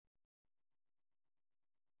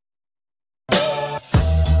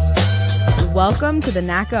Welcome to the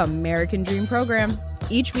NACA American Dream Program.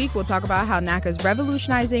 Each week, we'll talk about how NACA is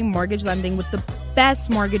revolutionizing mortgage lending with the best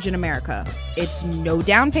mortgage in America. It's no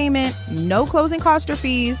down payment, no closing cost or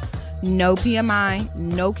fees, no PMI,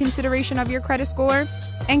 no consideration of your credit score.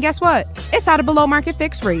 And guess what? It's at a below market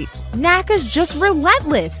fixed rate. NACA's just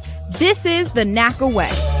relentless. This is the NACA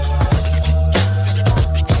way.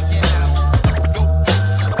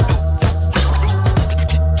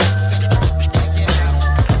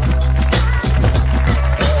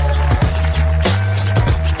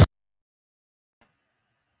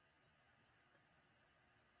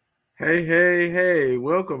 Hey,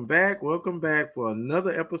 welcome back for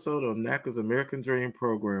another episode of NACA's American Dream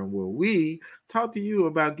Program, where we talk to you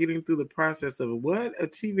about getting through the process of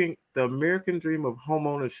achieving the American dream of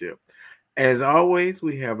homeownership. As always,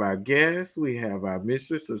 we have our guest, we have our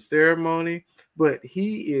mistress of ceremony, but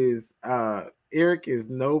Eric is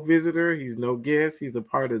no visitor, he's no guest, he's a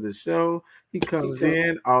part of the show. He comes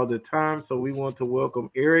in all the time, so we want to welcome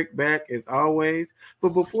Eric back as always. But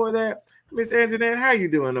before that, Miss Anjanette, how you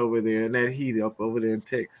doing over there in that heat up over there in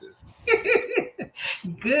Texas?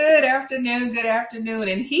 Good afternoon.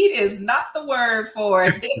 And heat is not the word for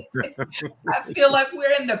it. I feel like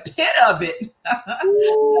we're in the pit of it.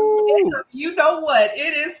 You know what?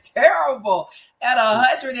 It is terrible. At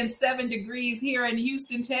 107 degrees here in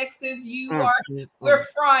Houston, Texas, we're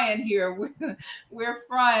frying here. We're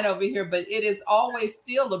frying over here, but it is always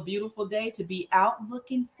still a beautiful day to be out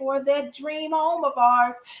looking for that dream home of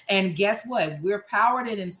ours. And guess what? We're powered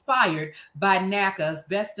and inspired by NACA's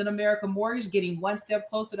Best in America Mortgage, getting one step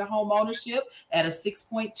closer to home ownership at a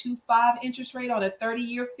 6.25 interest rate on a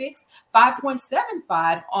 30-year fix,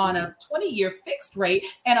 5.75 on a 20-year fixed rate,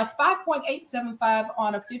 and a 5.875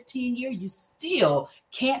 on a 15-year. You still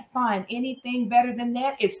can't find anything better than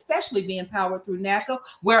that, especially being powered through NACA,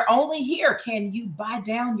 where only here can you buy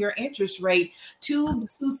down your interest rate to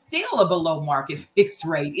still a below market fixed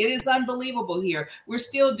rate. It is unbelievable here. We're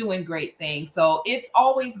still doing great things. So it's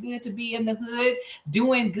always good to be in the hood,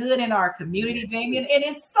 doing good in our community, Damien. And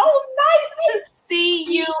it's so nice to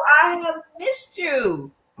see you. I have missed you.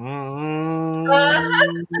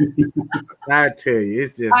 I tell you,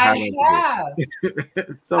 it's just I have.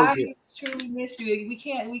 It's so I good. truly missed you. We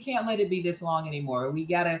can't let it be this long anymore. We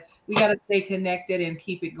gotta stay connected and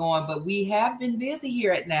keep it going. But we have been busy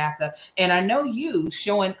here at NACA, and I know you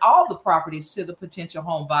showing all the properties to the potential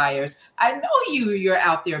home buyers. I know you're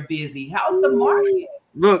out there busy. How's the market?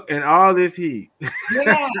 Look, and all this heat.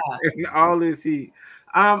 Yeah. And all this heat.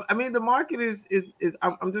 I mean, the market is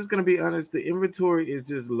I'm just gonna be honest, the inventory is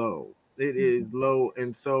just low. It is low.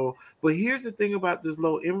 And so, but here's the thing about this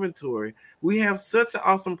low inventory. We have such an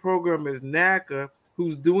awesome program as NACA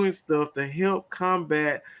who's doing stuff to help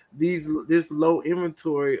combat this low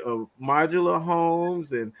inventory of modular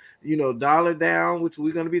homes and dollar down, which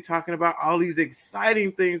we're going to be talking about, all these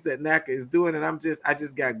exciting things that NACA is doing. And I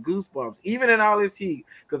just got goosebumps, even in all this heat,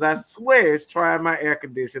 because I swear it's trying my air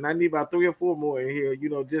conditioning. I need about 3 or 4 more in here,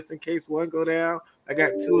 just in case one go down. I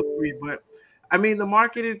got 2 or 3, but I mean, the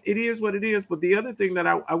market is what it is. But the other thing that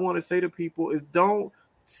I want to say to people is don't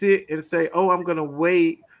sit and say, oh, I'm going to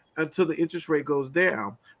wait until the interest rate goes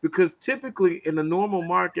down. Because typically in the normal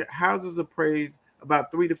market, houses appraise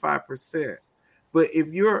about 3 to 5%.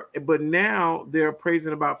 But now they're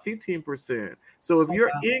appraising about 15%. So if your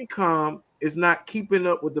income is not keeping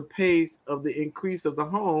up with the pace of the increase of the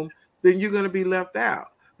home, then you're going to be left out.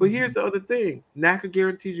 But here's the other thing. NACA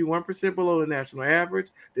guarantees you 1% below the national average.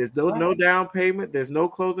 There's no down payment. There's no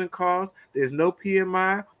closing costs. There's no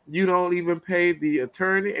PMI. You don't even pay the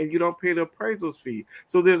attorney, and you don't pay the appraisals fee.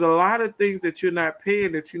 So there's a lot of things that you're not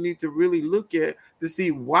paying that you need to really look at to see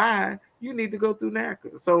why you need to go through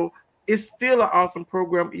NACA. So it's still an awesome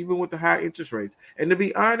program, even with the high interest rates. And to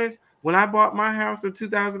be honest, when I bought my house in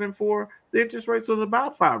 2004, the interest rates was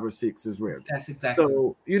about 5 or 6 as well. That's exactly.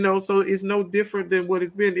 So, so it's no different than what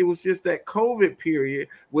it's been. It was just that COVID period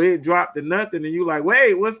where it dropped to nothing and you're like,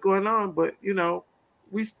 wait, what's going on? But,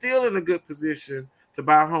 we still in a good position to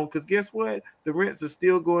buy a home because guess what? The rents are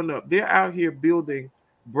still going up. They're out here building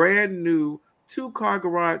brand new 2-car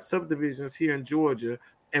garage subdivisions here in Georgia.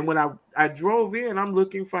 And when I drove in, I'm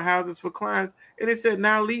looking for houses for clients, and it said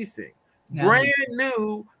now leasing. Brand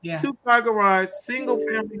new 2-car garage, single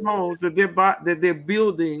family homes that they're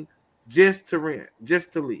building just to rent,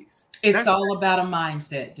 just to lease. It's all about a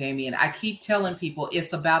mindset, Damien. I keep telling people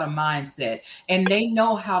it's about a mindset, and they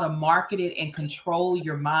know how to market it and control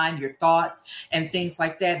your mind, your thoughts, and things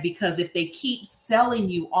like that. Because if they keep selling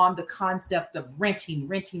you on the concept of renting,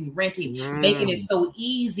 making it so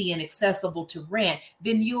easy and accessible to rent,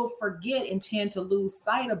 then you'll forget and tend to lose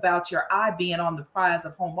sight about your eye being on the prize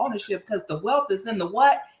of home ownership, because the wealth is in the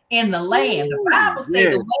what? In the land. The Bible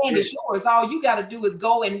says the land is yours. All you got to do is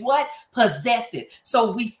go and what? Possess it.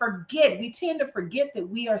 So we tend to forget that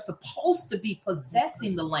we are supposed to be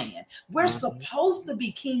possessing the land. We're supposed to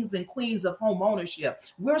be kings and queens of home ownership.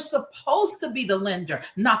 We're supposed to be the lender,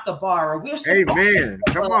 not the borrower. We're supposed to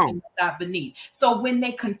be Come on. not beneath. So when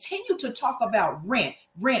they continue to talk about rent,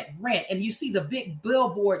 and you see the big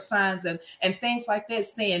billboard signs and things like that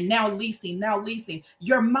saying now leasing,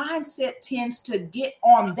 your mindset tends to get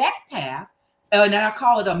on that path. And I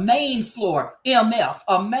call it a main floor MF,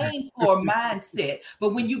 a main floor mindset.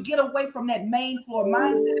 But when you get away from that main floor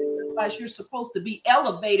mindset, it's like you're supposed to be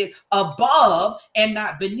elevated above and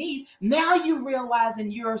not beneath. Now you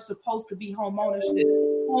realizing you're supposed to be home ownership,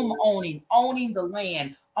 home owning the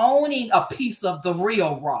land, owning a piece of the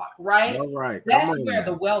real rock, right? All right. That's where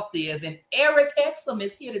the wealth is. And Eric Exum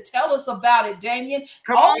is here to tell us about it, Damien.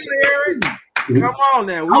 Come on, Eric. Come on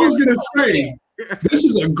now. I was going to say, this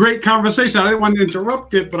is a great conversation. I didn't want to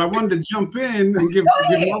interrupt it, but I wanted to jump in and give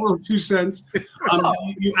my little 2 cents.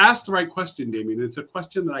 You asked the right question, Damien. It's a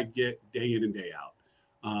question that I get day in and day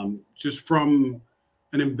out. Just from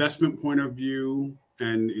an investment point of view,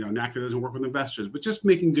 and NACA doesn't work with investors, but just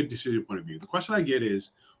making good decision point of view. The question I get is,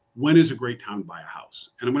 when is a great time to buy a house?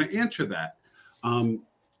 And I'm going to answer that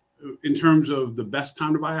in terms of the best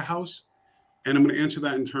time to buy a house. And I'm going to answer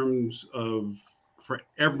that in terms of for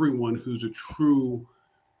everyone who's a true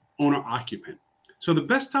owner occupant. So the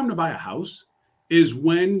best time to buy a house is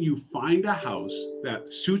when you find a house that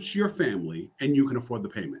suits your family and you can afford the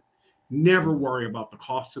payment. Never worry about the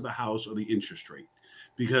cost of the house or the interest rate,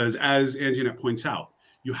 because as Anjanette points out,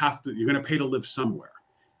 you're going to pay to live somewhere.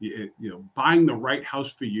 Buying the right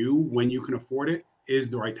house for you when you can afford it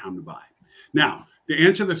is the right time to buy. Now, to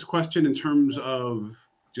answer this question in terms of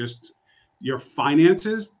just your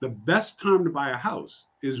finances, the best time to buy a house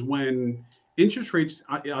is when interest rates,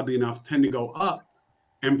 oddly enough, tend to go up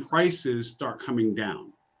and prices start coming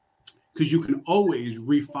down, because you can always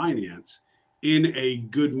refinance in a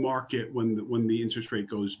good market when the interest rate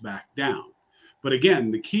goes back down. But again,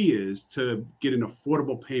 the key is to get an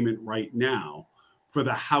affordable payment right now for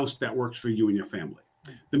the house that works for you and your family.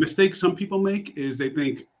 The mistake some people make is they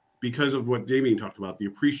think, because of what Damien talked about, the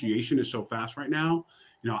appreciation is so fast right now,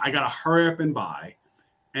 I got to hurry up and buy.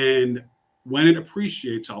 And when it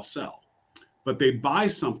appreciates, I'll sell. But they buy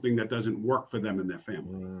something that doesn't work for them and their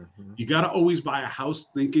family. You got to always buy a house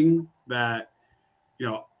thinking that,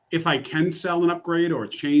 if I can sell and upgrade or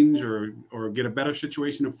change or get a better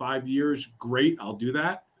situation in 5 years, great, I'll do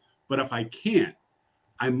that. But if I can't,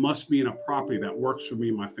 I must be in a property that works for me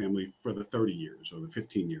and my family for the 30 years or the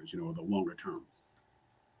 15 years, or the longer term.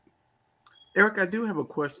 Eric, I do have a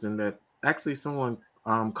question that actually someone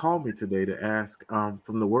called me today to ask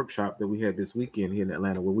from the workshop that we had this weekend here in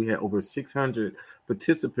Atlanta, where we had over 600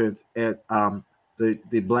 participants at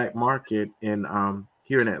the black market in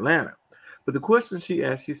here in Atlanta. But the question she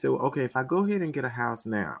asked, she said, well, okay, if I go ahead and get a house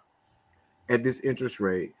now at this interest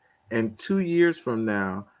rate, and 2 years from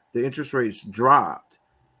now, the interest rates dropped,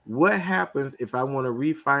 what happens if I want to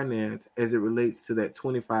refinance as it relates to that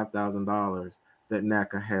 $25,000 that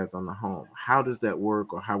NACA has on the home? How does that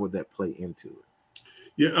work, or how would that play into it?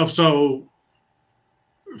 Yeah. So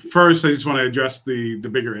first, I just want to address the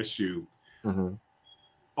bigger issue.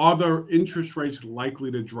 Are the interest rates likely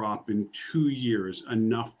to drop in 2 years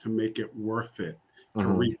enough to make it worth it to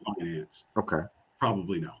refinance? Okay.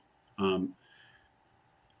 Probably no.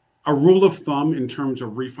 A rule of thumb in terms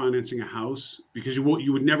of refinancing a house, because you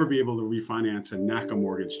would never be able to refinance a NACA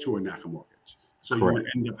mortgage to a NACA mortgage. So you would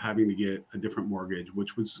end up having to get a different mortgage,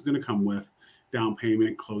 which was going to come with down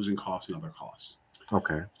payment, closing costs, and other costs.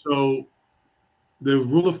 Okay. So the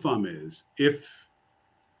rule of thumb is,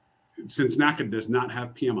 since NACA does not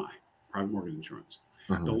have PMI, private mortgage insurance,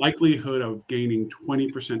 the likelihood of gaining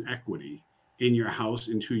 20% equity in your house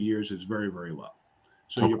in 2 years is very, very low.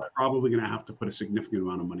 So you're probably going to have to put a significant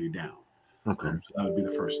amount of money down. So that would be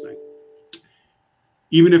the first thing.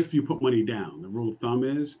 Even if you put money down, the rule of thumb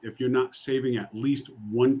is, if you're not saving at least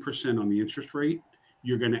 1% on the interest rate,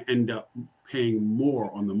 you're going to end up paying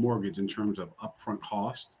more on the mortgage in terms of upfront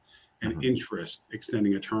cost and interest,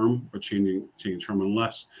 extending a term or changing a term,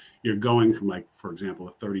 unless you're going from, like, for example,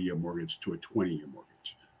 a 30-year mortgage to a 20-year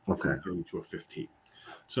mortgage, or from a 30 to a 15.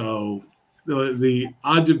 So the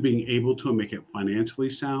odds of being able to make it financially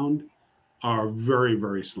sound are very,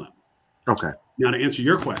 very slim. Okay. Now, to answer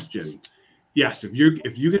your question, yes, if you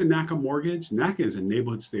get a NACA mortgage, NACA is a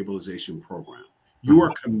neighborhood stabilization program. You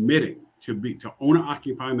are committing to owner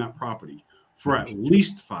occupying that property for at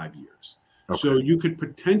least 5 years. Okay. So you could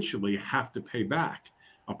potentially have to pay back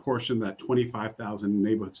a portion of that $25,000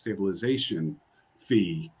 neighborhood stabilization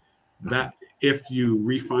fee that if you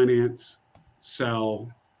refinance, sell,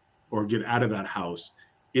 or get out of that house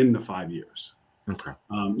in the 5 years. Okay.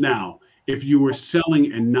 Now, if you were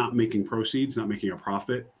selling and not making proceeds, not making a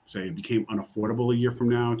profit, say it became unaffordable a year from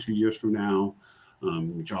now, 2 years from now,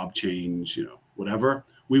 job change, whatever,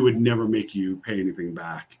 we would never make you pay anything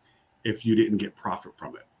back if you didn't get profit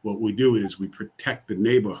from it. What we do is we protect the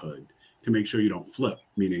neighborhood to make sure you don't flip,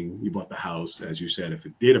 meaning you bought the house, as you said, if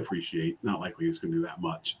it did appreciate, not likely it's going to do that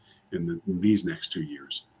much in these next 2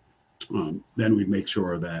 years. Then we'd make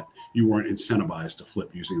sure that you weren't incentivized to flip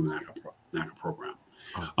using the NACA program.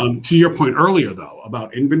 To your point earlier, though,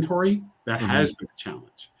 about inventory, that has been a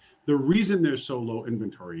challenge. The reason there's so low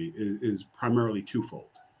inventory is primarily twofold.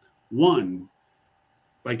 One,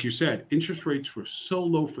 like you said, interest rates were so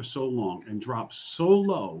low for so long and dropped so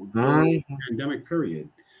low during the pandemic period.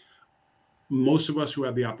 Most of us who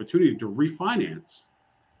have the opportunity to refinance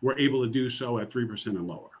were able to do so at 3% and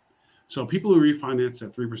lower. So people who refinance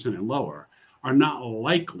at 3% and lower are not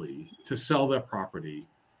likely to sell their property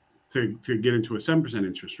to get into a 7%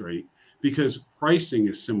 interest rate because pricing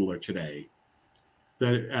is similar today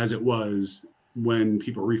as it was when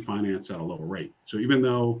people refinance at a lower rate. So even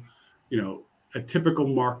though, a typical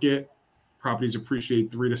market properties appreciate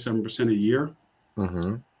 3 to 7% a year,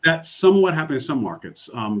 that's somewhat happening in some markets.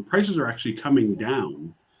 Prices are actually coming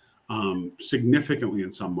down significantly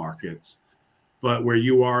in some markets. But where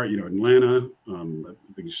you are, Atlanta, I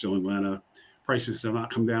think you're still in Atlanta, prices have not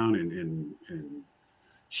come down. In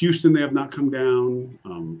Houston, they have not come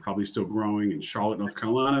down, probably still growing. In Charlotte, North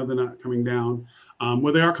Carolina, they're not coming down.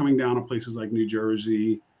 Where they are coming down are places like New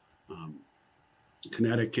Jersey,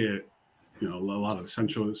 Connecticut, a lot of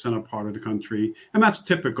the center part of the country. And that's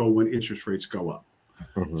typical when interest rates go up.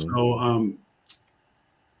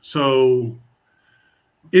 So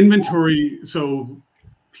inventory, so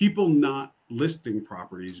people not listing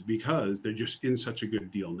properties because they're just in such a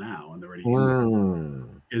good deal now and they're already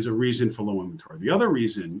in is a reason for low inventory. The other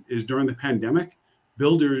reason is during the pandemic,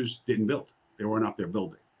 builders didn't build. They weren't out there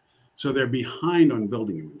building. So they're behind on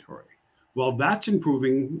building inventory. Well, that's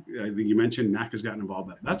improving. I think you mentioned NACA's gotten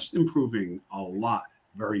involved. That's improving a lot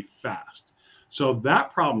very fast. So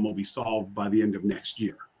that problem will be solved by the end of next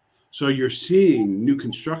year. So you're seeing new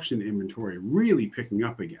construction inventory really picking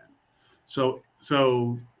up again. So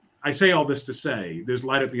I say all this to say there's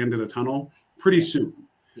light at the end of the tunnel pretty soon.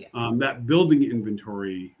 Yes. That building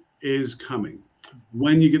inventory is coming.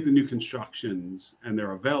 When you get the new constructions and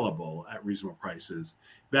they're available at reasonable prices,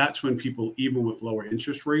 that's when people, even with lower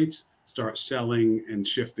interest rates, start selling and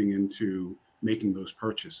shifting into making those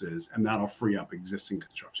purchases, and that'll free up existing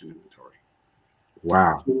construction inventory.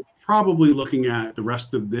 Wow. So probably looking at the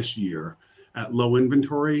rest of this year at low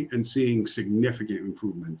inventory and seeing significant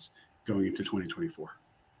improvements going into 2024.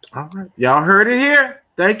 All right. Y'all heard it here.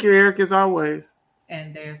 Thank you, Eric, as always.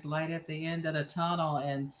 And there's light at the end of the tunnel.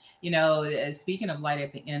 And, speaking of light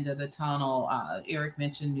at the end of the tunnel, Eric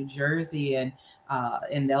mentioned New Jersey and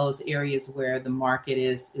in those areas where the market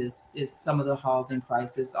is some of the housing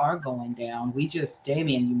prices are going down.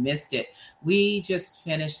 Damian, you missed it. We just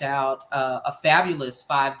finished out a fabulous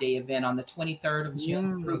 5-day event on the 23rd of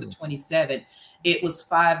June through the 27th. It was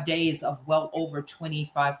 5 days of well over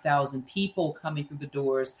 25,000 people coming through the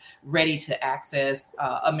doors, ready to access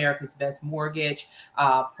America's Best Mortgage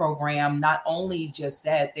program. Not only just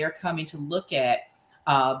that, they're coming to look at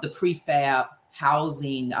the prefab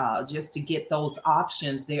housing just to get those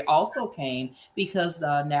options. They also came because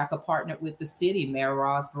the NACA partnered with the city. Mayor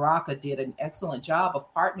Roz Baraka did an excellent job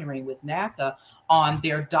of partnering with NACA on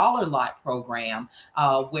their dollar lot program,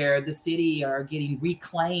 where the city are getting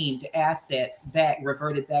reclaimed assets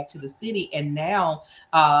reverted back to the city, and now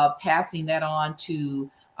passing that on to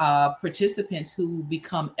participants who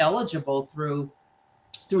become eligible through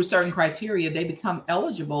certain criteria. They become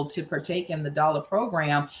eligible to partake in the dollar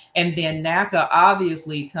program. And then NACA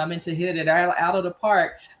obviously coming to hit it out of the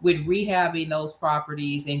park with rehabbing those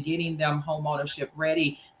properties and getting them home ownership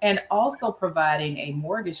ready, and also providing a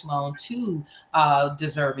mortgage loan to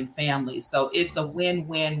deserving families. So it's a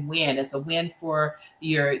win-win-win. It's a win for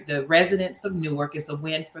the residents of Newark. It's a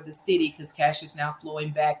win for the city because cash is now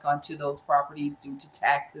flowing back onto those properties due to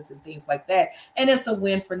taxes and things like that. And it's a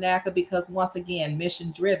win for NACA because, once again,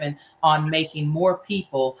 mission driven on making more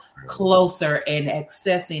people closer and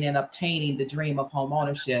accessing and obtaining the dream of home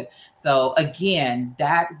ownership. So again,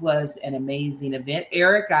 that was an amazing event.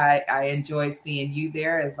 Eric, I enjoyed seeing you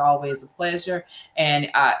there. It's always a pleasure. And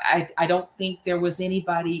I don't think there was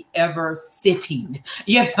anybody ever sitting,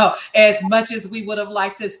 as much as we would have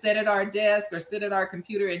liked to sit at our desk or sit at our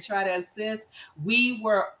computer and try to assist. We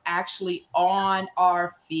were actually on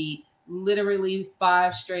our feet literally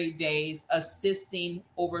 5 straight days, assisting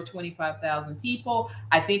over 25,000 people.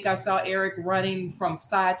 I think I saw Eric running from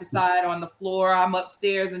side to side on the floor. I'm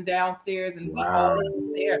upstairs and downstairs, and we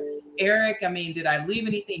always there. Eric, I mean, did I leave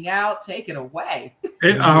anything out? Take it away.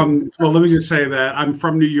 Well, let me just say that I'm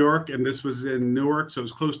from New York, and this was in Newark, so it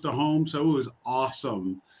was close to home. So it was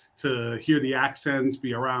awesome to hear the accents,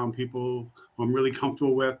 be around people who I'm really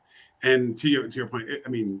comfortable with. And to your point,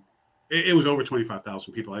 it was over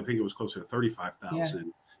 25,000 people. I think it was closer to 35,000.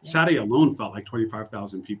 Yeah. Saturday alone felt like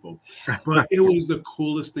 25,000 people. But it was the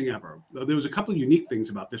coolest thing ever. There was a couple of unique things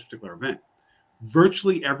about this particular event.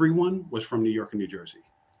 Virtually everyone was from New York and New Jersey.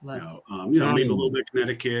 Maybe a little bit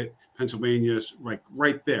Connecticut, Pennsylvania,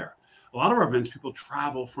 right there. A lot of our events, people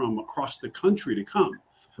travel from across the country to come.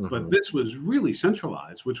 Mm-hmm. But this was really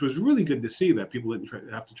centralized, which was really good to see that people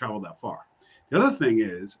didn't have to travel that far. The other thing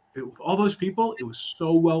is, with all those people, it was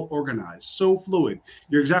so well organized, so fluid.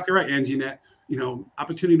 You're exactly right, Anginette.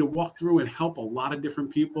 Opportunity to walk through and help a lot of different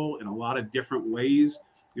people in a lot of different ways,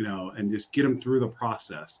 and just get them through the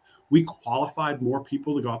process. We qualified more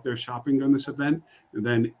people to go out there shopping during this event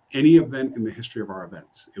than any event in the history of our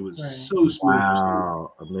events. It was so smooth.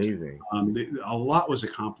 Wow, amazing. A lot was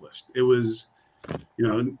accomplished. It was,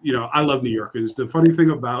 I love New Yorkers. The funny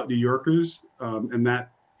thing about New Yorkers and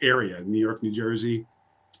that area, New York, New Jersey,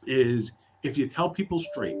 is if you tell people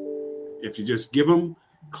straight, if you just give them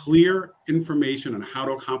clear information on how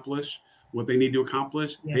to accomplish what they need to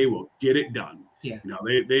accomplish, they will get it done. Yeah.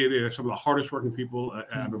 They're some of the hardest working people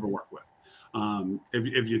I've ever worked with.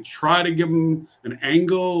 If you try to give them an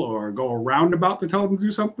angle or go a roundabout to tell them to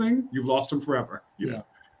do something, you've lost them forever.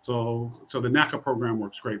 So the NACA program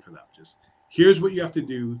works great for that. Just here's what you have to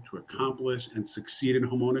do to accomplish and succeed in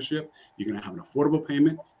home ownership. You're going to have an affordable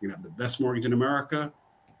payment. You're going to have the best mortgage in America.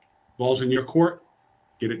 Ball's in your court.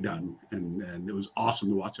 Get it done. And it was awesome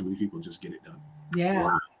to watch so many people just get it done. Yeah.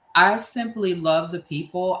 Wow. I simply love the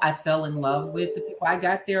people. I fell in love with the people. I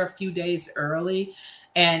got there a few days early,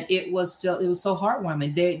 and it was so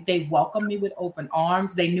heartwarming. They welcomed me with open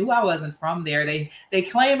arms. They knew I wasn't from there. They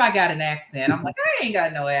claim I got an accent. I'm like, I ain't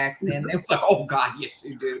got no accent. They was like, oh God, yes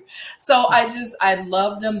you do. So I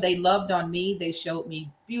loved them. They loved on me. They showed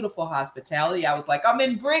me beautiful hospitality. I was like, I'm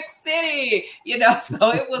in Brick City,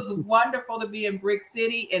 so it was wonderful to be in Brick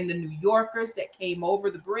City. And the New Yorkers that came over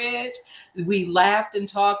the bridge, we laughed and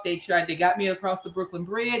talked. They got me across the Brooklyn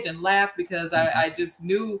Bridge and laughed because I just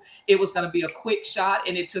knew it was going to be a quick shot,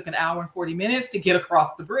 and it took an hour and 40 minutes to get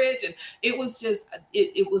across the bridge. And it was just,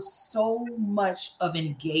 it was so much of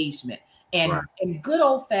engagement and good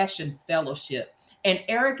old fashioned fellowship. And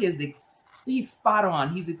Eric he's spot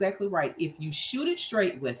on. He's exactly right. If you shoot it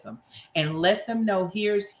straight with them and let them know,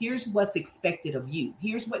 here's what's expected of you.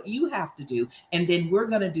 Here's what you have to do. And then we're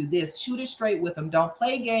going to do this. Shoot it straight with them. Don't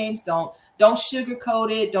play games. Don't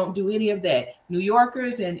sugarcoat it. Don't do any of that. New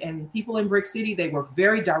Yorkers and people in Brick City, they were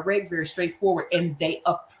very direct, very straightforward, and they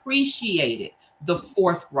appreciated the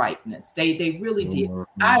forthrightness. They really did.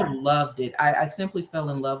 I loved it. I simply fell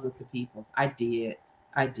in love with the people. I did.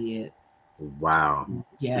 Wow.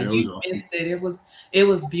 Yeah, you missed it. It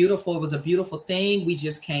was beautiful. It was a beautiful thing. We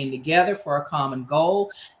just came together for a common goal,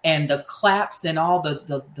 and the claps and all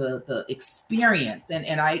the experience.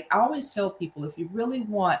 And I always tell people, if you really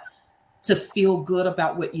want to feel good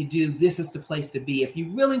about what you do, this is the place to be. If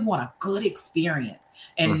you really want a good experience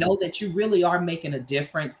and know that you really are making a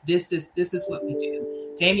difference, this is what we do.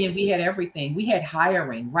 Damian, we had everything. We had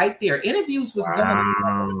hiring right there. Interviews was going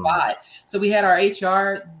on the spot. So we had our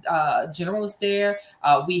HR generalist there.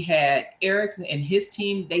 We had Eric and his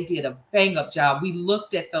team. They did a bang up job. We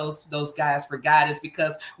looked at those guys for guidance,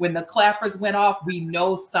 because when the clappers went off, we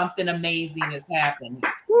know something amazing is happening.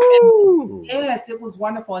 Yes, it was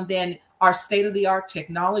wonderful. And then our state-of-the-art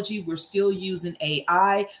technology. We're still using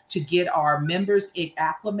AI to get our members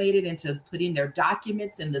acclimated into putting their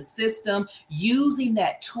documents in the system, using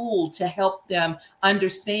that tool to help them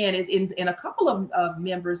understand it. And a couple of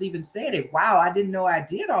members even said it, wow, I didn't know I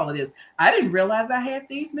did all of this. I didn't realize I had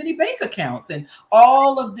these many bank accounts and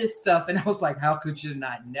all of this stuff. And I was like, how could you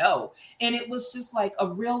not know? And it was just like a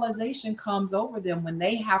realization comes over them when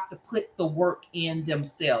they have to put the work in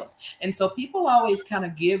themselves. And so people always kind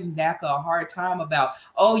of give NACA a hard time about,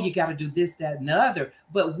 oh, you got to do this, that, and the other.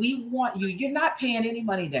 But we want you, you're not paying any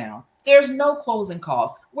money down. There's no closing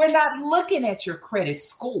costs. We're not looking at your credit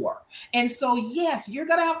score. And so, yes, you're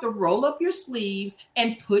going to have to roll up your sleeves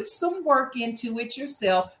and put some work into it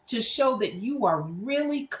yourself to show that you are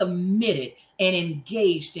really committed and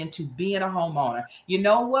engaged into being a homeowner. You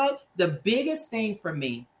know what? The biggest thing for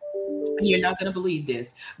me, and you're not going to believe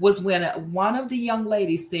this, was when one of the young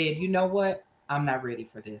ladies said, you know what? I'm not ready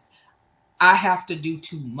for this. I have to do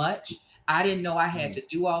too much. I didn't know I had to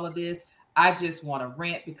do all of this. I just want to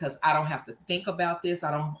rent because I don't have to think about this.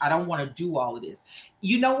 I don't want to do all of this.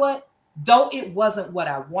 You know what? Though it wasn't what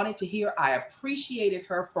I wanted to hear, I appreciated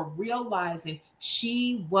her for realizing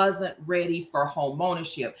she wasn't ready for home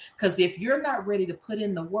ownership. Because if you're not ready to put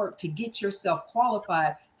in the work to get yourself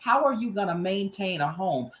qualified, how are you going to maintain a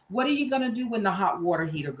home? What are you going to do when the hot water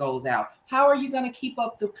heater goes out? How are you going to keep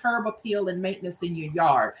up the curb appeal and maintenance in your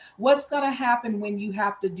yard? What's going to happen when you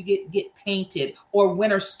have to get painted or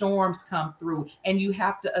winter storms come through and you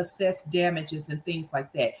have to assess damages and things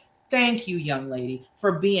like that? Thank you, young lady,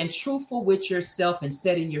 for being truthful with yourself and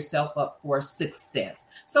setting yourself up for success.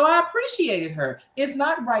 So I appreciated her. It's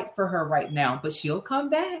not right for her right now, but she'll come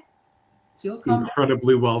back.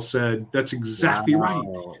 Incredibly well said. That's exactly right.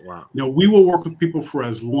 Wow. You know, we will work with people for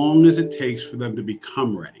as long as it takes for them to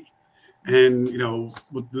become ready. And, you know,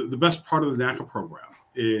 the best part of the NACA program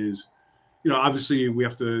is, you know, obviously we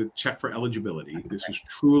have to check for eligibility. This is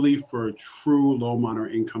truly for true low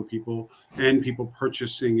moderate income people and people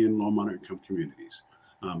purchasing in low moderate income communities.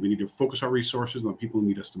 We need to focus our resources on people who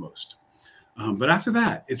need us the most. But after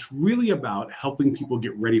that, it's really about helping people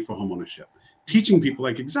get ready for homeownership. Teaching people,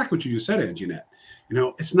 like exactly what you just said, Anjanette. You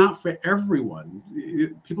know, it's not for everyone.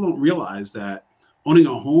 People don't realize that owning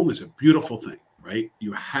a home is a beautiful thing, right?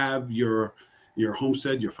 You have your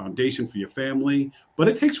homestead, your foundation for your family, but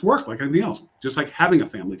it takes work like anything else. Just like having a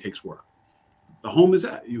family takes work. The home is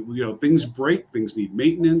that, you know, things break, things need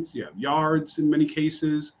maintenance. You have yards in many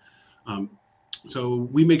cases. So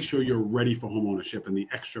we make sure you're ready for home ownership and the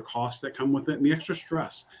extra costs that come with it and the extra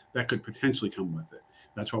stress that could potentially come with it.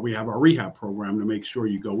 That's why we have our rehab program to make sure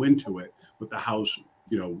you go into it with the house,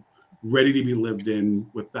 you know, ready to be lived in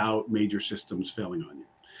without major systems failing on you.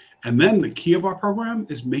 And then the key of our program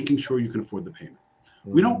is making sure you can afford the payment.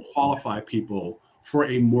 Mm-hmm. We don't qualify people for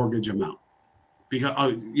a mortgage amount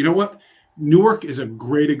because, you know what? Newark is a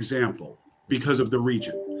great example because of the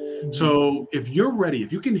region. Mm-hmm. So if you're ready,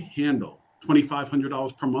 if you can handle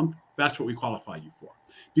 $2,500 per month, that's what we qualify you for.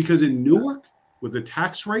 Because in Newark, with the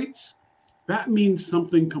tax rates, that means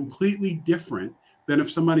something completely different than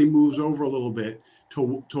if somebody moves over a little bit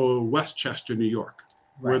to Westchester, New York,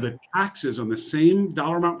 right, where the taxes on the same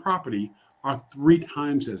dollar amount property are 3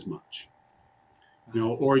 times as much. You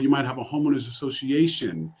know, or you might have a homeowners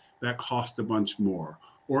association that costs a bunch more,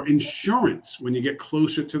 or insurance when you get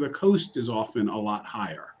closer to the coast is often a lot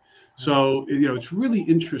higher. So, you know, it's really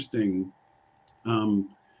interesting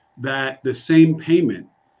that the same payment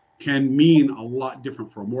can mean a lot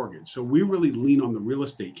different for a mortgage. So we really lean on the real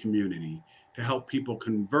estate community to help people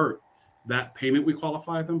convert that payment we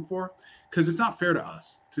qualify them for, because it's not fair to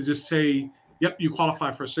us to just say, yep, you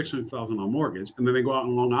qualify for a $600,000 mortgage, and then they go out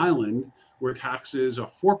in Long Island where taxes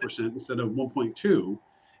are 4% instead of 1.2,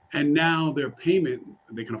 and now their payment,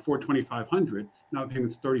 they can afford $2,500, now the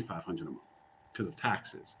payment's $3,500 a month because of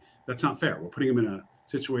taxes. That's not fair. We're putting them in a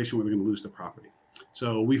situation where they're going to lose the property.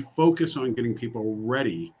 So we focus on getting people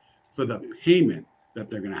ready for the payment that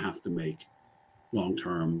they're going to have to make long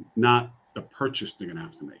term, not the purchase they're going to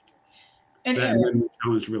have to make. And then we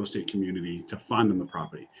challenge the real estate community to find them the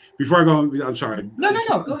property. Before I go, I'm sorry. No,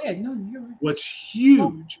 go ahead. No, you're right. What's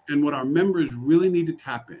huge and what our members really need to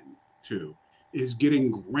tap into is getting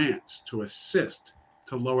grants to assist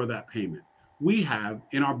to lower that payment. We have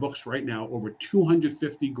in our books right now over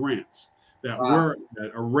 250 grants that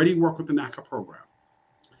already work with the NACA program.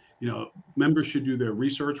 You know, members should do their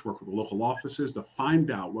research, work with the local offices to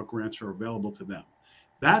find out what grants are available to them.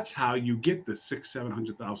 That's how you get the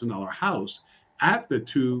 $600,000-$700,000 house at the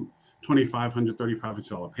 $2,500,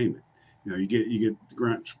 $3,500 payment. You know, you get the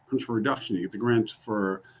grants for reduction, you get the grants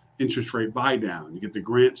for interest rate buy down. You get the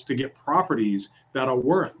grants to get properties that are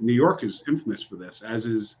worth. New York is infamous for this, as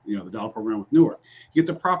is the dollar program with Newark. You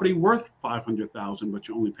get the property worth $500,000, but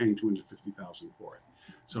you're only paying $250,000 for it.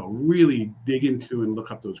 So really dig into and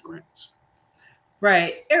look up those grants.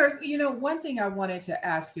 Right, Eric. One thing I wanted to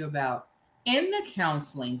ask you about in the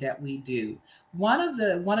counseling that we do. One of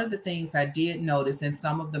the things I did notice, and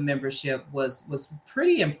some of the membership was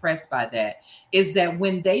pretty impressed by that, is that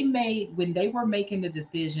when they were making the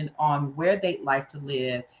decision on where they'd like to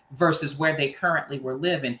live versus where they currently were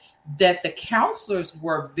living, that the counselors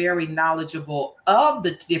were very knowledgeable of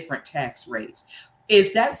the different tax rates.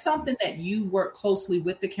 Is that something that you work closely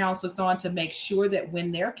with the counselors on to make sure that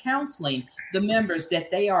when they're counseling the members,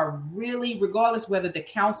 that they are really, regardless whether the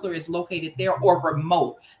counselor is located there or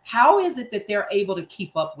remote, how is it that they're able to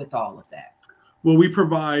keep up with all of that? Well, we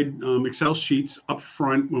provide Excel sheets up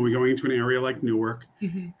front when we're going into an area like Newark.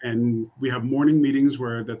 Mm-hmm. And we have morning meetings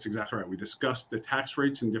where that's exactly right. We discuss the tax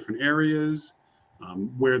rates in different areas,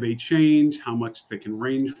 where they change, how much they can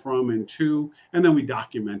range from and to, and then we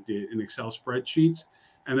document it in Excel spreadsheets.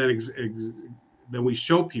 And then then we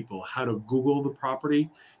show people how to Google the property.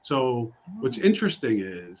 So what's interesting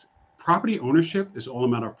is property ownership is all a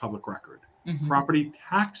matter of public record. Mm-hmm. Property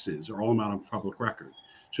taxes are all a matter of public record.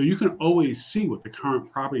 So you can always see what the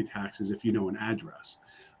current property tax is if you know an address.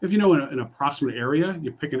 If you know an approximate area,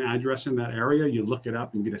 you pick an address in that area, you look it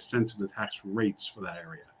up and get a sense of the tax rates for that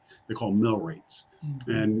area. They're called mill rates.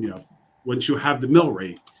 Mm-hmm. And once you have the mill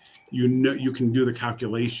rate, you can do the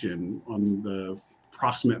calculation on the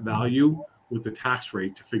approximate value with the tax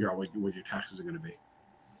rate to figure out what your taxes are going to be.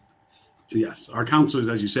 So yes, our counselors,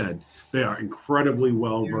 as you said, they are incredibly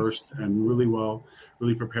well versed and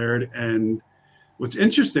really prepared. And what's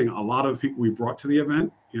interesting, a lot of the people we brought to the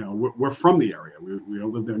event, we're from the area. We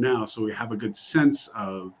don't live there now, so we have a good sense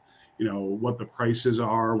of, what the prices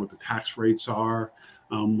are, what the tax rates are,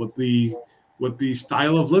 what the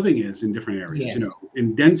style of living is in different areas. Yes.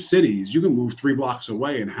 In dense cities, you can move 3 blocks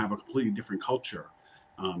away and have a completely different culture.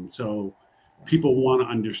 So people want to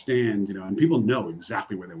understand, and people know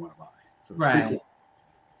exactly where they want to buy. So right. Cool.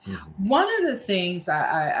 One of the things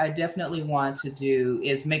I definitely want to do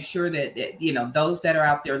is make sure that those that are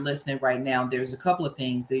out there listening right now, there's a couple of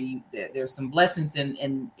things there's some blessings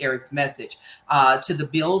in Eric's message to the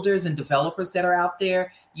builders and developers that are out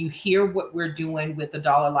there. You hear what we're doing with the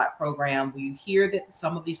dollar lot program. You hear that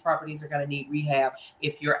some of these properties are going to need rehab.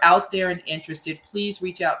 If you're out there and interested, please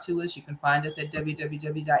reach out to us. You can find us at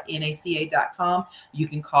www.naca.com. You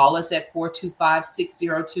can call us at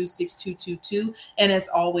 425-602-6222. And as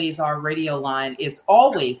always, our radio line is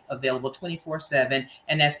always available 24/7,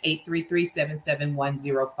 and that's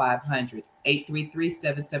 833-771-0500.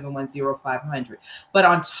 833-771-0500. But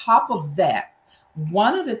on top of that,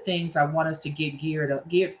 one of the things I want us to get geared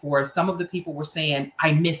for, some of the people were saying,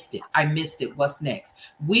 I missed it. What's next?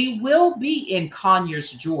 We will be in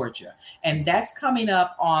Conyers, Georgia, and that's coming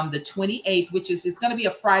up on the 28th, which is, it's going to be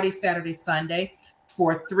a Friday, Saturday, Sunday.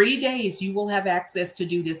 For 3 days, you will have access to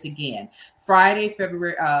do this again. Friday, July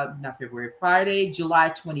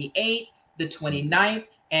 28th, the 29th,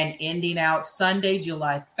 and ending out Sunday,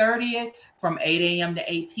 July 30th from 8 a.m. to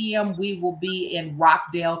 8 p.m. We will be in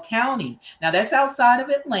Rockdale County. Now, that's outside of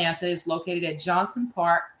Atlanta. It's located at Johnson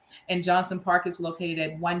Park, and Johnson Park is located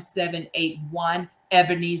at 1781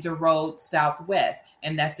 Ebenezer Road Southwest,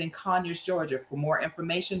 and that's in Conyers, Georgia. For more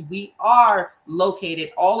information, we are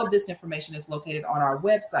located, all of this information is located on our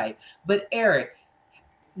website. But Eric,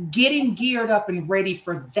 getting geared up and ready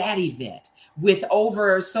for that event with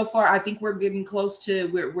over, so far, I think we're getting close to,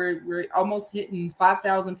 we're almost hitting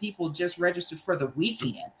 5,000 people just registered for the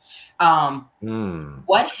weekend.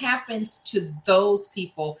 What happens to those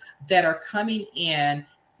people that are coming in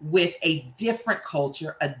with a different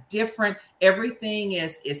culture, everything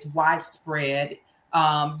is widespread?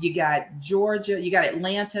 You got Georgia, you got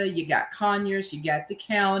Atlanta, you got Conyers, you got the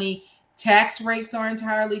county. Tax rates are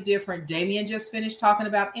entirely different. Damien just finished talking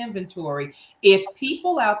about inventory. If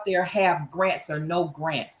people out there have grants or no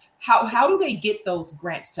grants, how do they get those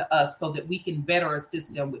grants to us so that we can better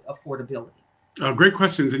assist them with affordability? Great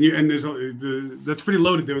questions, and there's that's pretty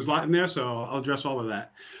loaded. There was a lot in there, so I'll address all of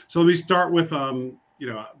that. So let me start with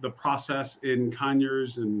the process in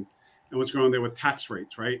Conyers and what's going on there with tax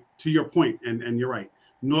rates, right? To your point, and you're right.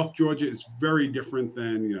 North Georgia is very different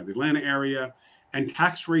than the Atlanta area. And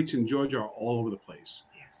tax rates in Georgia are all over the place,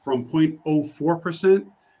 from 0.04%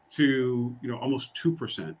 to almost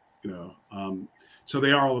 2%. So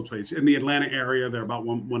they are all over the place. In the Atlanta area, they're about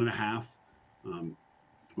 1.5,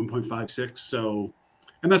 1.56. So,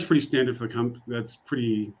 and that's pretty standard for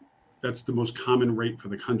the that's the most common rate for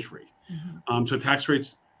the country. Mm-hmm. So tax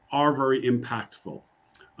rates are very impactful.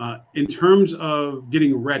 In terms of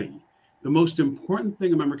getting ready, the most important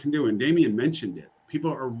thing a member can do, and Damien mentioned it,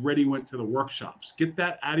 people already went to the workshops. Get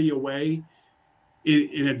that out of your way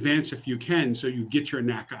in advance if you can, so you get your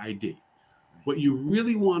NACA ID. What you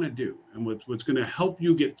really want to do, and what's going to help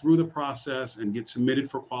you get through the process and get submitted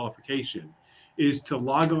for qualification, is to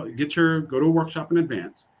log on, go to a workshop in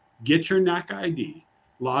advance, get your NACA ID,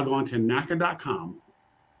 log on to NACA.com,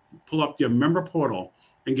 pull up your member portal,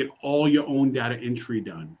 and get all your own data entry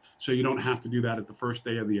done. So you don't have to do that at the first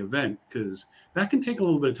day of the event, because that can take a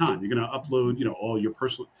little bit of time. You're going to upload, all your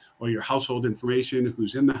personal or your household information,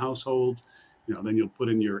 who's in the household. Then you'll put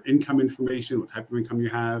in your income information, what type of income you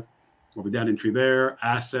have, all the data entry there,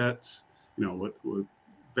 assets, what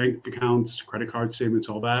bank accounts, credit card statements,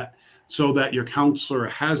 all that, so that your counselor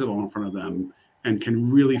has it all in front of them and can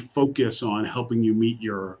really focus on helping you meet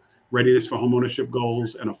your readiness for homeownership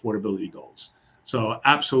goals and affordability goals. So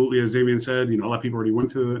absolutely, as Damien said, a lot of people already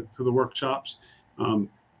went to the workshops.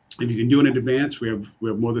 If you can do it in advance, we have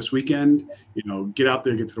more this weekend. Get out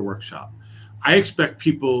there, get to the workshop. I expect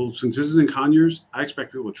people, since this is in Conyers, I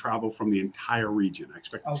expect people to travel from the entire region. I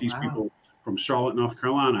expect to see people from Charlotte, North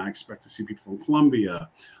Carolina. I expect to see people from Columbia,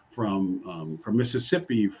 from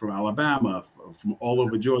Mississippi, from Alabama, from all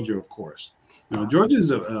over Georgia, of course. Georgia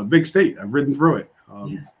is a big state. I've ridden through it,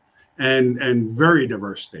 and very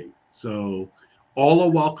diverse state. So all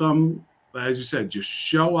are welcome. As you said, just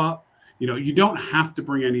show up. You don't have to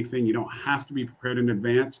bring anything. You don't have to be prepared in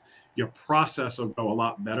advance. Your process will go a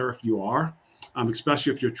lot better if you are,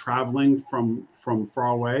 especially if you're traveling from far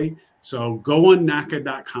away. So go on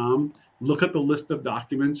NACA.com, look at the list of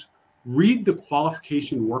documents, read the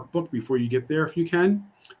qualification workbook before you get there if you can.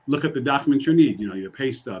 Look at the documents you need, your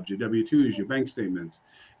pay stubs, your W-2s, your bank statements,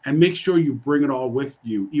 and make sure you bring it all with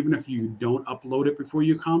you, even if you don't upload it before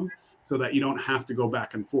you come, so that you don't have to go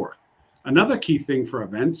back and forth. Another key thing for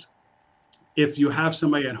events, if you have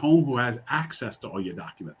somebody at home who has access to all your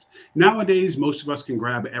documents. Nowadays, most of us can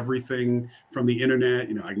grab everything from the internet.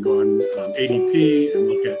 I can go on ADP and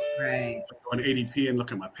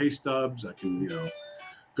look at my pay stubs. I can,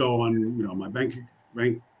 go on, my bank's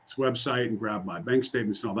website and grab my bank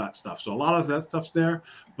statements and all that stuff. So a lot of that stuff's there,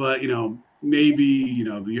 but maybe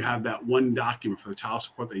you have that one document for the child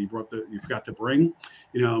support that you forgot to bring.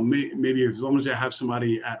 Maybe as long as you have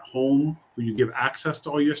somebody at home who you give access to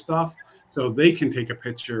all your stuff, so they can take a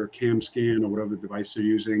picture, cam scan, or whatever device they're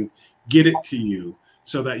using, get it to you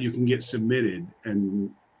so that you can get submitted. And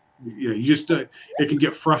it can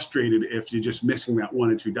get frustrated if you're just missing that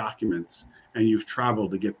one or two documents and you've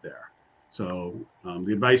traveled to get there. So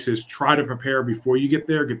the advice is try to prepare before you get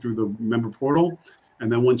there, get through the member portal, and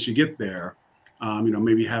then once you get there,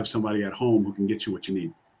 maybe have somebody at home who can get you what you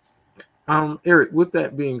need. Eric, with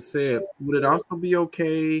that being said, would it also be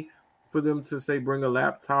okay for them to say bring a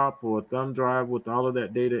laptop or a thumb drive with all of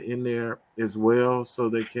that data in there as well, so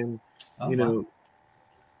they can,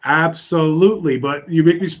 Absolutely. But you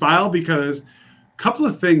make me smile, because a couple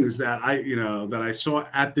of things that I saw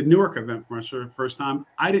at the Newark event for the first time,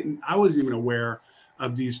 I wasn't even aware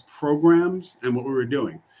of these programs and what we were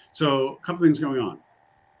doing. So a couple of things going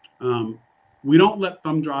on. We don't let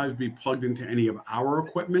thumb drives be plugged into any of our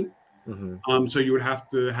equipment. Mm-hmm. So you would have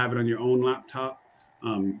to have it on your own laptop.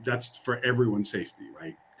 That's for everyone's safety,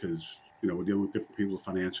 right? Because we're dealing with different people's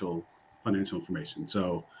financial information.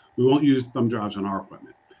 So we won't use thumb drives on our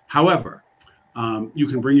equipment. However, you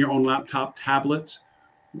can bring your own laptop, tablets.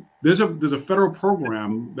 There's a federal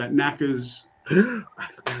program that NACA's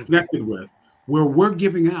connected with, where we're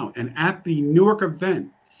giving out, and at the Newark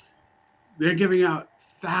event, they're giving out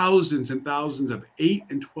thousands and thousands of 8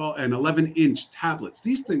 and 12 and 11-inch tablets.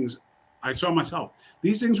 These things, I saw myself.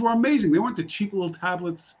 These things were amazing. They weren't the cheap little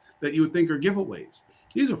tablets that you would think are giveaways.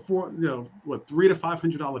 These are $300 to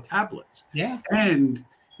 $500 tablets. Yeah. And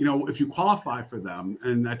if you qualify for them,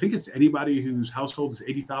 and I think it's anybody whose household is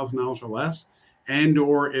 $80,000 or less, and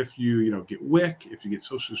or if you get WIC, if you get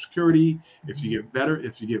Social Security, if you get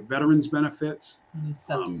veterans benefits,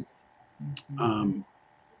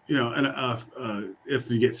 if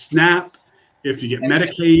you get SNAP, if you get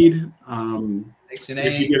Medicaid, if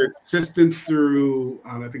you get assistance through,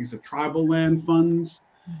 I think it's the tribal land funds,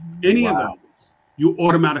 any of those, you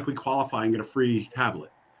automatically qualify and get a free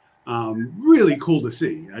tablet. Really cool to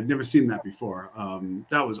see. I'd never seen that before.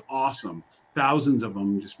 That was awesome. Thousands of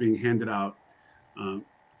them just being handed out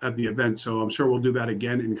at the event. So I'm sure we'll do that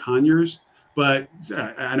again in Conyers. But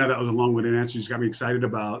I know that was a long-winded answer. You just got me excited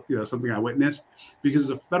about something I witnessed, because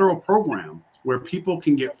it's a federal program where people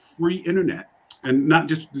can get free internet, and not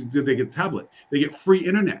just did they get a tablet, they get free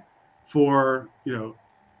internet for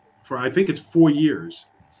I think it's 4 years.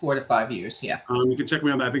 4 to 5 years. Yeah. You can check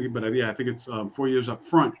me on that. I think it's 4 years up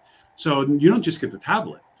front. So you don't just get the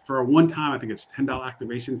tablet for a one-time. I think it's $10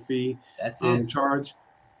 activation fee. That's it. Charge.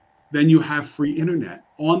 Then you have free internet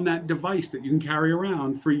on that device that you can carry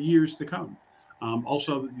around for years to come.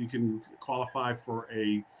 Also, you can qualify for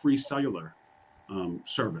a free cellular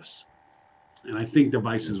service, and I think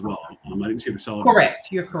device as well. I didn't see the cellular. Correct.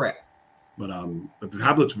 Device. You're correct. But the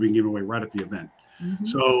tablets were being given away right at the event. Mm-hmm.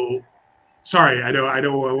 So, sorry, I know I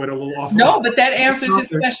went a little off. No, but that answers his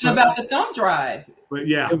question about the thumb drive. But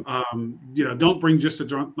yeah, don't bring just a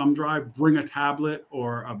thumb drive. Bring a tablet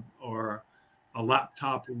or a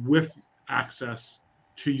laptop with access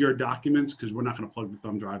to your documents, because we're not going to plug the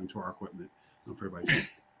thumb drive into our equipment for everybody's.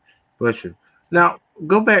 Bless you. Now,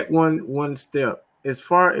 go back one step. As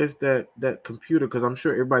far as that computer, because I'm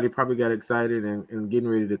sure everybody probably got excited and getting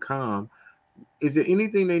ready to come. Is there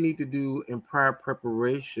anything they need to do in prior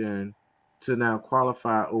preparation to now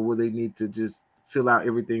qualify, or will they need to just fill out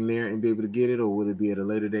everything there and be able to get it, or will it be at a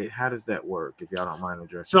later date? How does that work, if y'all don't mind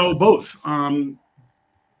addressing? So both.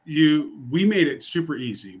 We made it super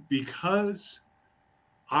easy because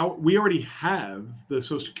we already have the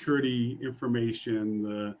Social Security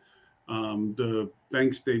information, the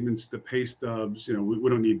bank statements, the pay stubs. We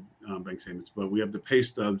don't need bank statements, but we have the pay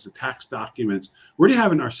stubs, the tax documents. We already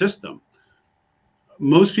have in our system.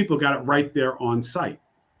 Most people got it right there on site.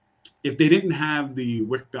 If they didn't have the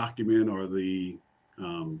WIC document or the,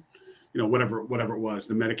 whatever it was,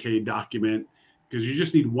 the Medicaid document, because you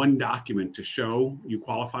just need one document to show you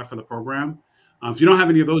qualify for the program. If you don't have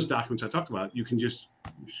any of those documents I talked about, you can just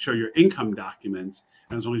show your income documents,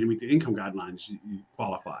 and as long as you meet the income guidelines, you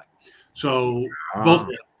qualify. So both of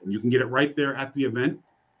them, you can get it right there at the event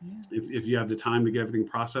if you have the time to get everything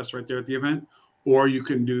processed right there at the event, or you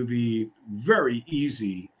can do the very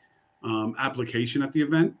easy application at the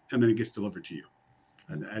event, and then it gets delivered to you.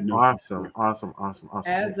 Awesome.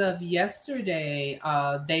 As of yesterday,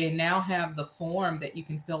 they now have the form that you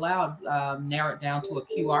can fill out, narrowed down to a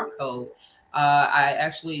QR code. I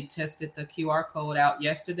actually tested the QR code out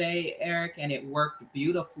yesterday, Eric, and it worked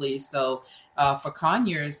beautifully. So for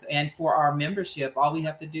Conyers and for our membership, all we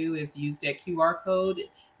have to do is use that QR code.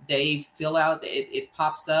 They fill out, it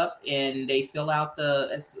pops up, and they fill out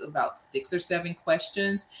it's about 6 or 7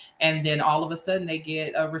 questions. And then all of a sudden they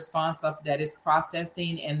get a response that is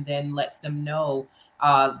processing, and then lets them know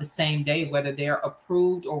the same day whether they're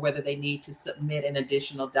approved or whether they need to submit an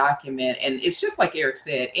additional document. And it's just like Eric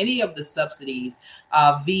said, any of the subsidies,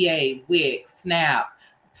 VA, WIC, SNAP,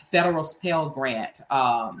 federal Pell Grant,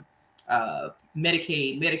 Medicaid,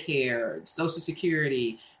 Medicare, Social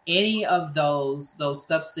Security, any of those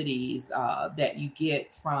subsidies that you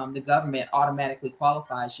get from the government automatically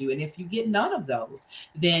qualifies you. And if you get none of those,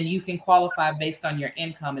 then you can qualify based on your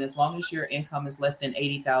income. And as long as your income is less than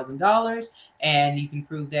 $80,000 and you can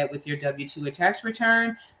prove that with your W-2 or tax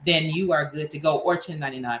return, then you are good to go. Or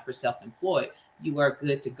 1099 for self-employed, you are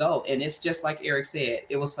good to go. And it's just like Eric said,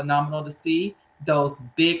 it was phenomenal to see those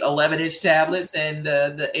big 11-inch tablets and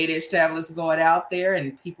the 8-inch tablets going out there,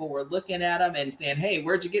 and people were looking at them and saying, hey,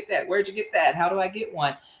 where'd you get that? Where'd you get that? How do I get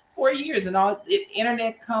one? 4 years, and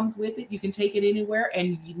internet comes with it. You can take it anywhere.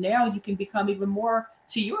 And now you can become even more,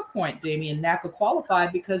 to your point, Damien, NACA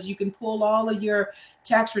qualified, because you can pull all of your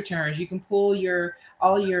tax returns. You can pull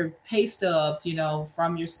all your pay stubs,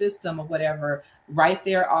 from your system or whatever, right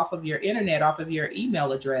there off of your internet, off of your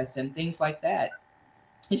email address and things like that.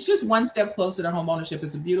 It's just one step closer to home ownership.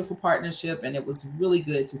 It's a beautiful partnership, and it was really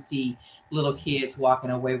good to see little kids walking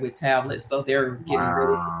away with tablets. So they're getting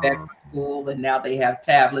ready to go back to school, and now they have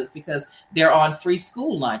tablets because they're on free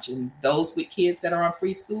school lunch, and those with kids that are on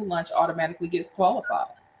free school lunch automatically gets qualified.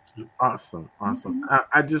 Awesome. Mm-hmm.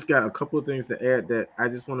 I just got a couple of things to add that I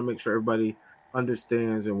just want to make sure everybody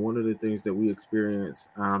understands. And one of the things that we experienced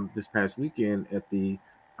this past weekend at the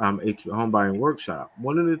home buying workshop.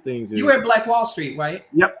 One of the things you were at Black Wall Street, right?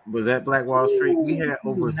 Yep, was at Black Wall Street. We had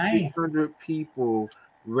over 600 people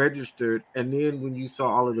registered, and then when you saw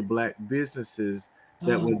all of the Black businesses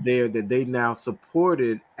that were there that they now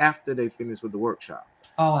supported after they finished with the workshop.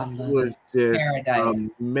 Oh, I love it. Was just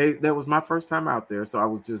that was my first time out there, so I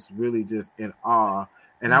was just really just in awe.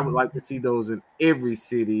 And I would like to see those in every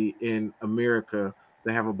city in America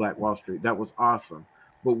that have a Black Wall Street. That was awesome.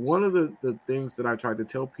 But one of the things that I try to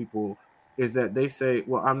tell people is that they say,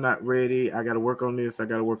 well, I'm not ready. I got to work on this. I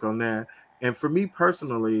got to work on that. And for me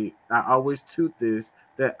personally, I always toot this,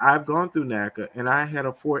 that I've gone through NACA and I had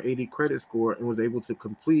a 480 credit score and was able to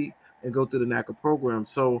complete and go through the NACA program.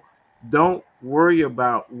 So don't worry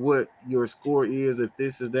about what your score is, if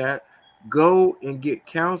this is that. Go and get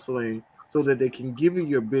counseling so that they can give you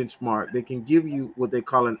your benchmark. They can give you what they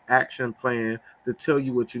call an action plan to tell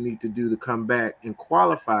you what you need to do to come back and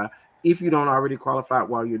qualify if you don't already qualify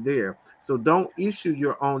while you're there. So don't issue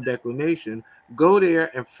your own declination. Go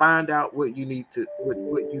there and find out what you need to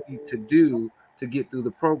what you need to do to get through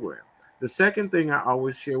the program. The second thing I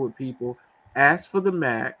always share with people, ask for the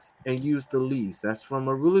max and use the least. That's from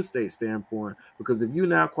a real estate standpoint, because if you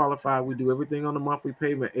now qualify, we do everything on the monthly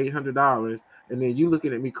payment, $800, and then you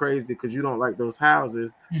looking at me crazy because you don't like those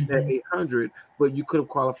houses at 800, but you could have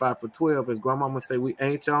qualified for 12. As grandmama say, we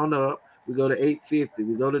ain't on up. We go to 850,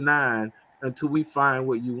 we go to 9 until we find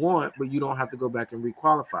what you want, but you don't have to go back and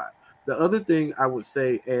requalify. The other thing I would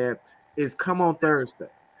say, Ed, is come on Thursday.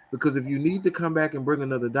 Because if you need to come back and bring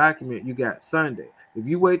another document, you got Sunday. If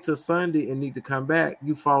you wait till Sunday and need to come back,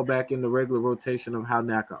 you fall back in the regular rotation of how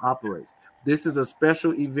NACA operates. This is a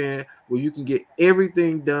special event where you can get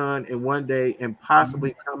everything done in one day and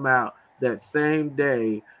possibly come out that same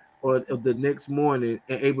day or the next morning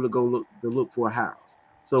and able to go look for a house.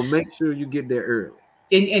 So make sure you get there early.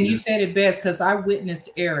 And you said it best, because I witnessed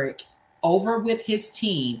Eric over with his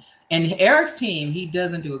team. And Eric's team, he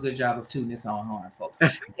doesn't do a good job of tooting his own horn, folks.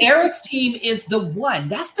 Eric's team is the one.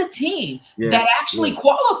 That's the team that actually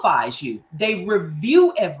qualifies you. They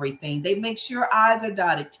review everything. They make sure I's are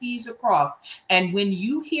dotted, T's are crossed. And when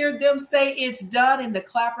you hear them say it's done and the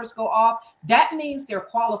clappers go off, that means they're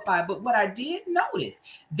qualified. But what I did notice,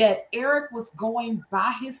 that Eric was going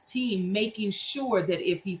by his team, making sure that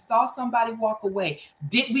if he saw somebody walk away,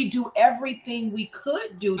 did we do everything we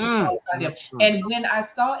could do to qualify them? And when I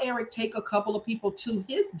saw Eric take a couple of people to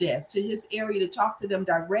his desk, to his area, to talk to them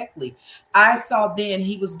directly, I saw then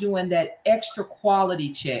he was doing that extra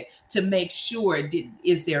quality check to make sure,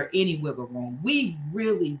 is there any wiggle room? We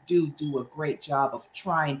really do a great job of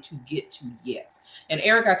trying to get to yes. And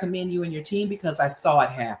Eric, I commend you and your team, because I saw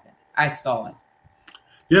it happen. I saw it.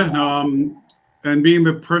 Yeah, no, and being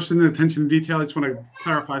the person in attention to detail, I just want to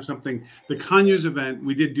clarify something. The Conyers event,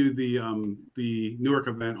 we did do the Newark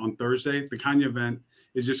event on Thursday. The Kanye event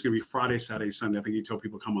is just going to be Friday, Saturday, Sunday. I think you told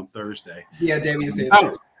people come on Thursday. Yeah, Damien said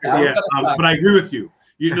that. But I agree with you.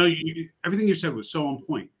 Everything you said was so on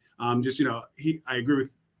point. I agree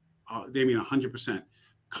with Damien 100%.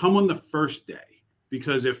 Come on the first day,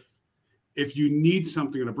 because if you need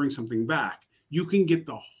something or to bring something back, you can get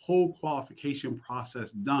the whole qualification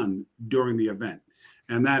process done during the event.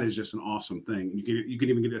 And that is just an awesome thing. You can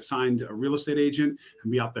even get assigned a real estate agent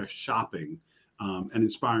and be out there shopping and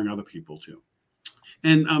inspiring other people too.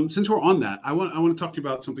 And since we're on that, I want to talk to you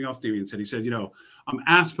about something else Damien said. He said,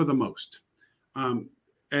 ask for the most. And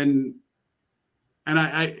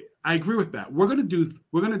I agree with that. We're going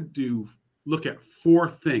to look at 4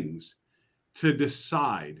 things to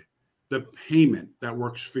decide the payment that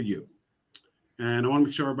works for you. And I want to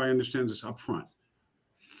make sure everybody understands this up front.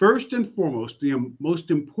 First and foremost, the most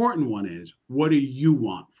important one is, what do you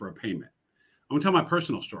want for a payment? I'm gonna tell my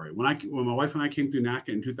personal story. When my wife and I came through NACA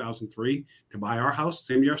in 2003 to buy our house,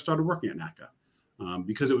 same year I started working at NACA.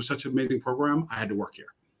 Because it was such an amazing program, I had to work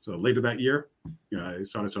here. So later that year, I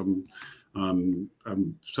started. So I'm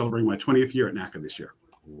celebrating my 20th year at NACA this year.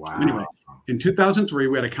 Wow. Anyway, in 2003,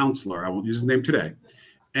 we had a counselor. I won't use his name today.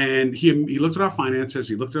 And he looked at our finances,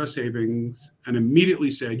 he looked at our savings, and immediately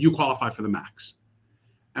said, "You qualify for the max."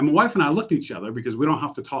 And my wife and I looked at each other, because we don't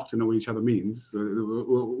have to talk to know what each other means,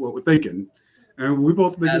 what we're thinking. And we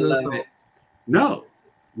both think, no,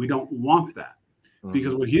 we don't want that.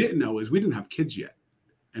 Because what he didn't know is we didn't have kids yet.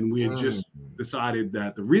 And we had just decided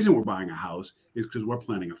that the reason we're buying a house is because we're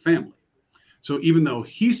planning a family. So even though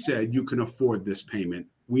he said you can afford this payment,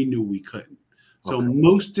 we knew we couldn't. So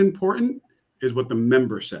most important is what the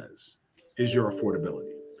member says is your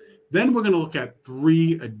affordability. Then we're going to look at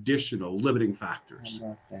 3 additional limiting factors. I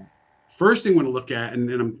love that. First thing we're going to look at,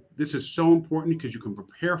 and this is so important because you can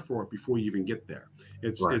prepare for it before you even get there.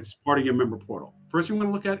 It's part of your member portal. First thing we're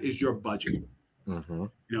going to look at is your budget.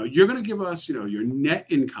 You're going to give us, your net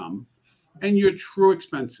income and your true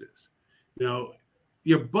expenses.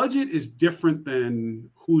 Your budget is different than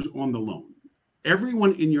who's on the loan.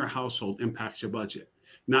 Everyone in your household impacts your budget.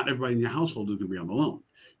 Not everybody in your household is going to be on the loan.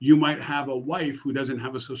 You might have a wife who doesn't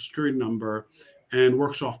have a Social Security number and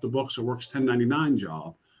works off the books or works 1099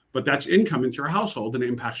 job, but that's income into your household and it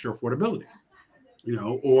impacts your affordability,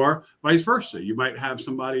 or vice versa. You might have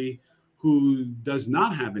somebody who does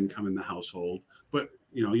not have income in the household, but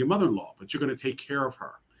your mother-in-law, but you're going to take care of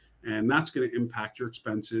her. And that's going to impact your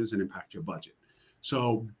expenses and impact your budget.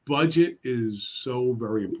 So budget is so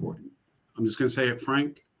very important. I'm just going to say it,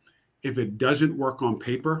 Frank. If it doesn't work on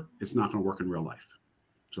paper, it's not going to work in real life.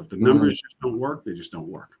 So if the numbers just don't work, they just don't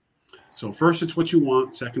work. So first, it's what you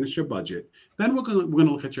want. Second, it's your budget. Then we're gonna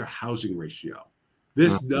look at your housing ratio.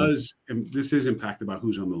 This is impacted by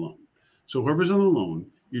who's on the loan. So whoever's on the loan,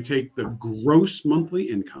 you take the gross monthly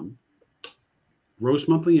income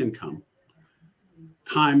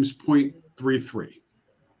times 0.33.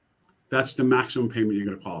 That's the maximum payment you're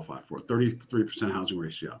going to qualify for, 33% housing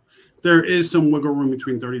ratio. There is some wiggle room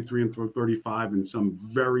between 33 and 35 in some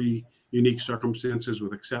very unique circumstances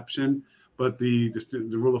with exception, but the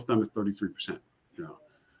rule of thumb is 33%.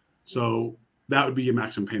 So that would be your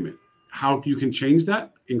maximum payment. How you can change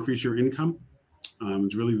that, increase your income.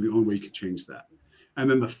 It's really the only way you can change that. And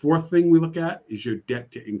then the fourth thing we look at is your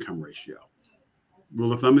debt to income ratio.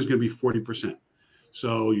 Rule of thumb is going to be 40%.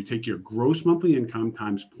 So you take your gross monthly income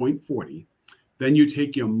times 0.40. Then you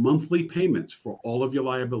take your monthly payments for all of your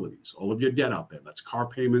liabilities, all of your debt out there. That's car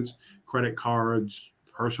payments, credit cards,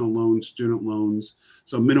 personal loans, student loans.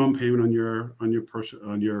 So minimum payment on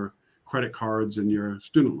your credit cards and your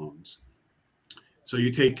student loans. So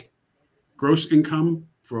you take gross income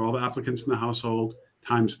for all the applicants in the household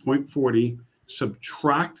times 0.40,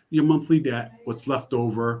 subtract your monthly debt. What's left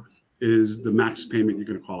over is the max payment you're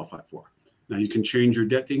going to qualify for. Now, you can change your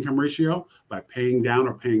debt to income ratio by paying down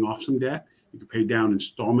or paying off some debt. You can pay down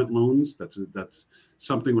installment loans. That's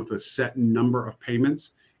something with a set number of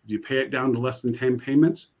payments. If you pay it down to less than 10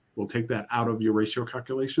 payments, we'll take that out of your ratio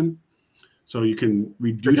calculation. So you can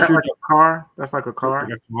reduce your like a car. That's like a car.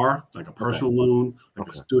 Like a car, like a personal loan, like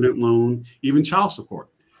a student loan, even child support.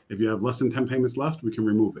 If you have less than 10 payments left, we can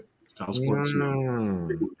remove it. Child support is a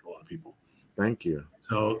lot of people. Thank you.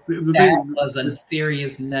 So that was a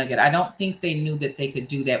serious nugget. I don't think they knew that they could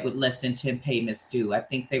do that with less than 10 payments due. I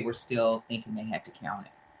think they were still thinking they had to count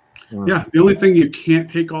it. Yeah, the only thing you can't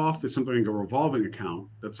take off is something like a revolving account.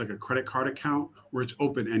 That's like a credit card account where it's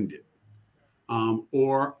open-ended,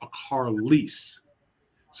 or a car lease.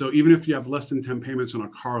 So even if you have less than 10 payments on a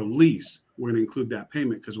car lease, we're going to include that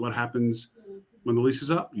payment, because what happens when the lease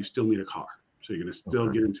is up? You still need a car. So you're going to still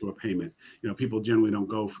get into a payment. People generally don't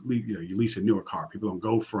go, you lease a newer car. People don't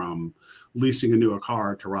go from leasing a newer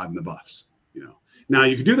car to riding the bus. Now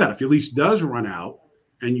you can do that if your lease does run out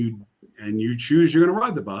and you choose you're going to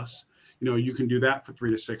ride the bus. You can do that for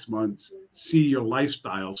 3 to 6 months, see your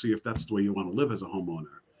lifestyle, see if that's the way you want to live as a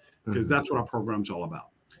homeowner, because that's what our program's all about,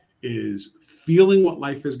 is feeling what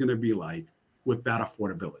life is going to be like with that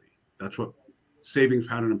affordability. That's what savings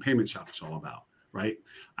pattern and payment shop is all about. Right?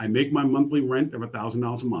 I make my monthly rent of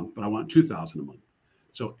 $1,000 a month, but I want $2,000 a month.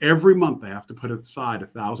 So every month I have to put aside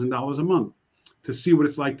 $1,000 a month to see what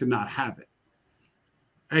it's like to not have it.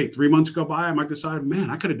 Hey, 3 months go by, I might decide, man,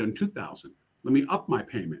 I could have done $2,000. Let me up my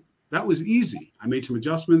payment. That was easy. I made some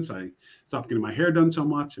adjustments. I stopped getting my hair done so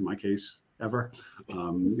much, in my case, ever.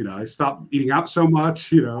 I stopped eating out so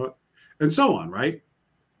much, and so on, right?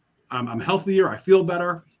 I'm healthier. I feel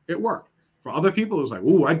better. It worked. For other people, it was like,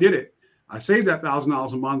 ooh, I did it. I saved that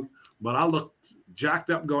 $1,000 a month, but I looked jacked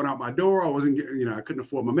up going out my door. I wasn't getting, I couldn't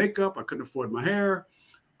afford my makeup. I couldn't afford my hair.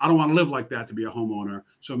 I don't want to live like that to be a homeowner.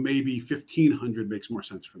 So maybe $1,500 makes more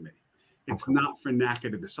sense for me. It's not for NACA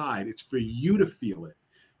to decide. It's for you to feel it.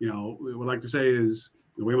 What I like to say is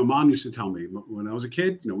the way my mom used to tell me when I was a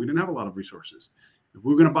kid, we didn't have a lot of resources. If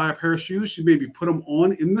we were going to buy a pair of shoes, she made me put them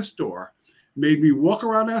on in the store, made me walk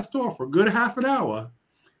around that store for a good half an hour,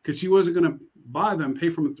 because she wasn't going to buy them, pay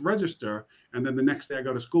for them at the register, and then the next day I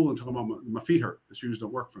go to school and talk about my feet hurt. The shoes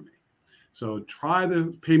don't work for me. So try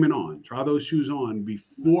the payment on, try those shoes on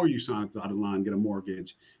before you sign up the dotted line, get a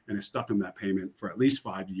mortgage, and it's stuck in that payment for at least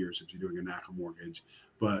 5 years if you're doing a NACA mortgage.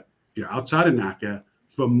 But outside of NACA,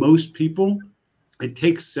 for most people, it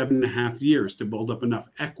takes 7.5 years to build up enough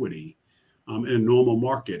equity in a normal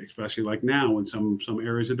market, especially like now when some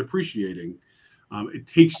areas are depreciating. It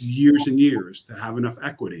takes years and years to have enough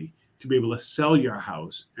equity to be able to sell your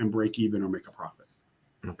house and break even or make a profit.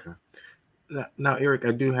 Okay. Now, Eric,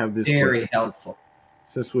 I do have this very helpful,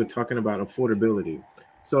 since we're talking about affordability.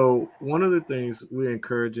 So one of the things we're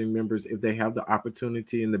encouraging members, if they have the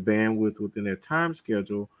opportunity and the bandwidth within their time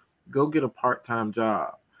schedule, go get a part-time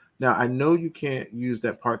job. Now, I know you can't use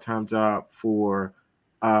that part-time job for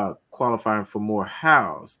qualifying for more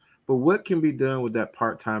house, but what can be done with that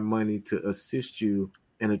part-time money to assist you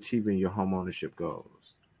in achieving your home ownership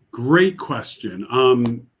goals? Great question.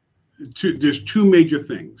 There's two major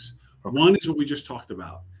things. Okay. One is what we just talked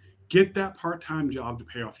about. Get that part-time job to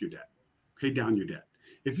pay off your debt, pay down your debt.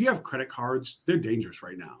 If you have credit cards, they're dangerous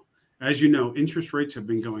right now. As you know, interest rates have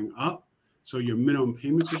been going up, so your minimum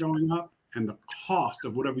payments are going up, and the cost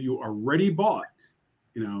of whatever you already bought.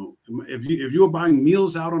 If you were buying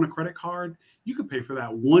meals out on a credit card, you could pay for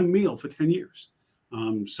that one meal for 10 years.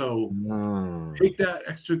 So take that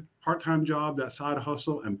extra part-time job, that side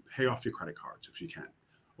hustle, and pay off your credit cards if you can,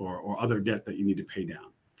 or other debt that you need to pay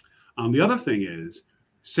down. The other thing is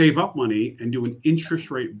save up money and do an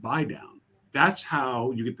interest rate buy down. That's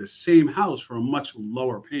how you get the same house for a much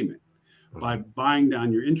lower payment, by buying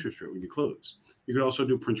down your interest rate when you close. You could also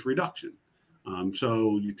do principal reduction.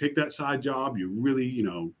 So you take that side job, you really,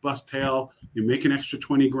 bust tail, you make an extra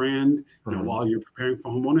 20 grand, while you're preparing for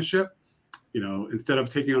home ownership. Instead of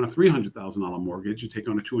taking on a $300,000 mortgage, you take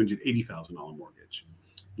on a $280,000 mortgage,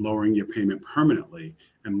 lowering your payment permanently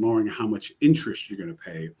and lowering how much interest you're going to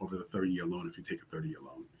pay over the 30-year loan if you take a 30-year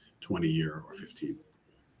loan, 20-year or 15.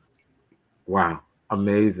 Wow.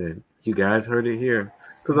 Amazing. You guys heard it here.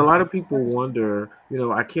 Because a lot of people wonder,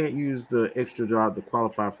 I can't use the extra job to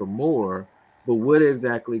qualify for more, but what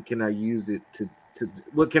exactly can I use it to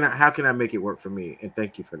how can I make it work for me? And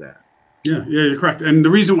thank you for that. Yeah, you're correct. And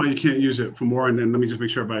the reason why you can't use it for more, and then let me just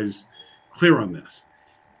make sure everybody's clear on this.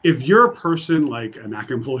 If you're a person like a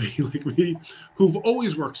NACA employee like me, who've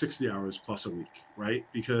always worked 60 hours plus a week, right?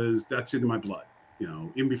 Because that's in my blood.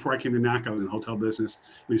 Even before I came to NACA, I was in the hotel business.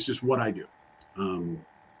 It's just what I do. I'm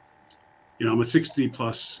a 60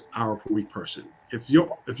 plus hour per week person. If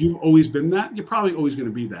you've always been that, you're probably always going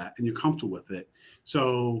to be that, and you're comfortable with it.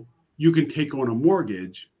 So you can take on a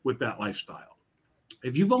mortgage with that lifestyle.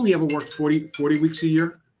 If you've only ever worked 40 weeks a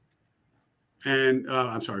year, and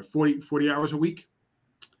 40 hours a week,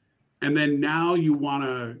 and then now you want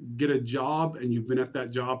to get a job and you've been at that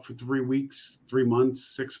job for 3 weeks, 3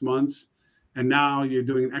 months, 6 months, and now you're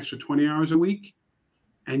doing an extra 20 hours a week,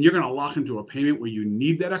 and you're going to lock into a payment where you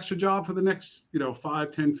need that extra job for the next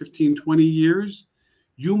 5, 10, 15, 20 years,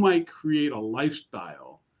 you might create a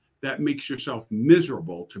lifestyle that makes yourself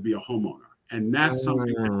miserable to be a homeowner. And that's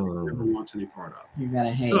something that never wants any part of. You're going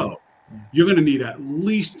to hate it. You're going to need at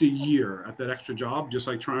least a year at that extra job, just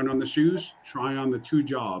like trying on the shoes, try on the 2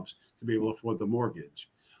 jobs to be able to afford the mortgage,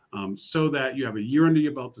 so that you have a year under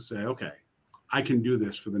your belt to say, okay, I can do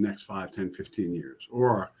this for the next 5, 10, 15 years,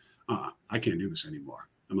 or I can't do this anymore.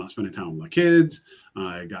 I'm not spending time with my kids.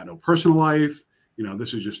 I got no personal life.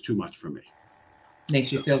 This is just too much for me.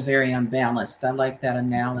 Makes you feel very unbalanced. I like that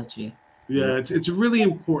analogy. Yeah, it's really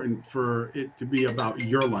important for it to be about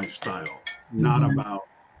your lifestyle, not about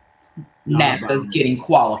NACA's getting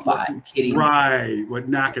qualified. Right, what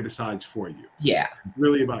NACA decides for you. Yeah. It's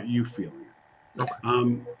really about you feeling it. Yeah.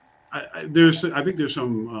 I think there's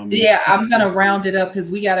some. I'm gonna round it up because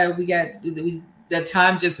the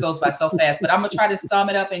time just goes by so fast. But I'm gonna try to sum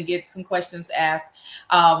it up and get some questions asked.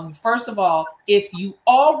 First of all, if you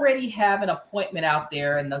already have an appointment out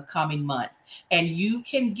there in the coming months and you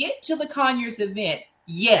can get to the Conyers event,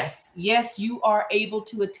 yes, you are able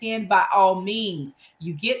to attend by all means.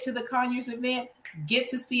 You get to the Conyers event, get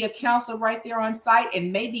to see a counselor right there on site,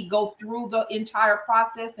 and maybe go through the entire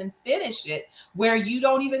process and finish it where you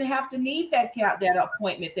don't even have to need that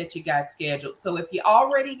appointment that you got scheduled. So if you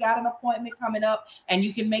already got an appointment coming up and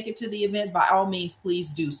you can make it to the event, by all means,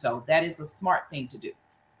 please do so. That is a smart thing to do.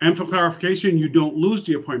 And for clarification, you don't lose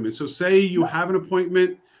the appointment. So say you have an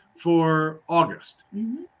appointment for August.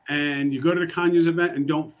 Mm-hmm. And you go to the Conyers event and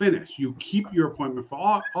don't finish. You keep your appointment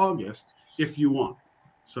for August if you want.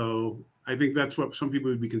 So I think that's what some people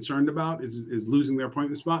would be concerned about is losing their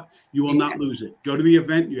appointment spot. You will not lose it. Go to the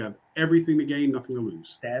event. You have everything to gain, nothing to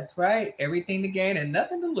lose. That's right. Everything to gain and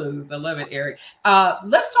nothing to lose. I love it, Eric.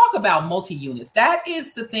 Let's talk about multi-units. That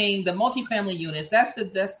is the thing, the multifamily units. That's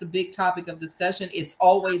the big topic of discussion. It's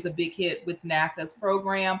always a big hit with NACA's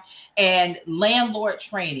program and landlord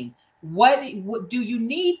training. What do you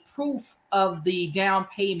need proof of the down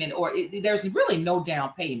payment, or there's really no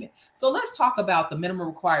down payment? So let's talk about the minimum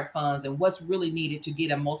required funds and what's really needed to get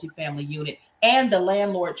a multifamily unit and the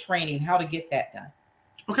landlord training, how to get that done.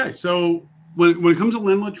 Okay, so when it comes to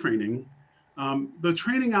landlord training, the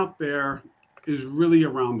training out there is really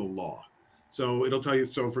around the law. So it'll tell you,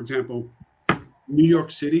 so for example, New York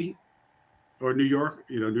City or New York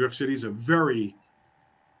City is a very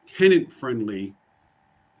tenant-friendly,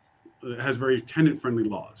 has very tenant-friendly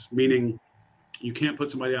laws, meaning you can't put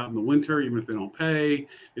somebody out in the winter, even if they don't pay.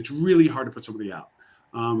 It's really hard to put somebody out.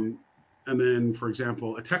 And then, for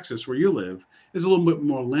example, Texas, where you live, is a little bit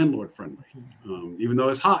more landlord-friendly. Even though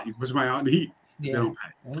it's hot, you can put somebody out in the heat. Yeah, they don't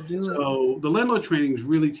pay. So the landlord trainings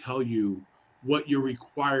really tell you what you're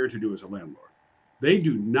required to do as a landlord. They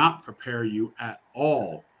do not prepare you at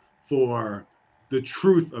all for the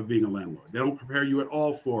truth of being a landlord. They don't prepare you at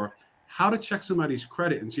all for how to check somebody's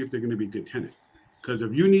credit and see if they're going to be a good tenant. Because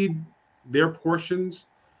if you need their portions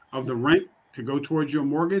of the rent to go towards your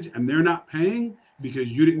mortgage and they're not paying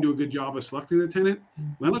because you didn't do a good job of selecting the tenant,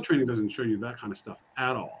 landlord training doesn't show you that kind of stuff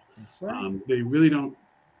at all. That's right. They really don't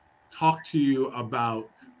talk to you about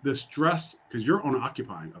the stress, because you're owner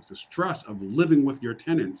occupying, of the stress of living with your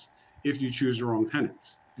tenants if you choose the wrong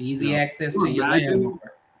tenants. Easy access to your landlord.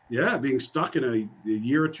 Yeah, being stuck in a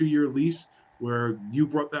year or 2 year lease where you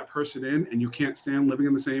brought that person in and you can't stand living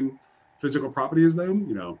in the same physical property as them,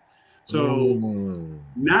 So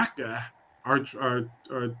NACA,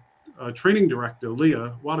 our training director,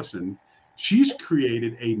 Leah Watterson, she's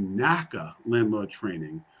created a NACA landlord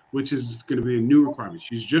training, which is going to be a new requirement.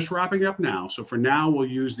 She's just wrapping up now. So for now, we'll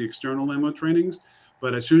use the external landlord trainings.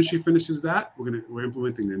 But as soon as she finishes that, we're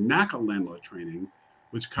implementing the NACA landlord training,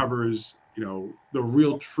 which covers, the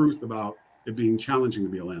real truth about it being challenging to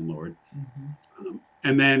be a landlord.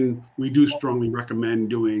 And then we do strongly recommend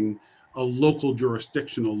doing a local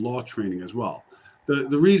jurisdictional law training as well.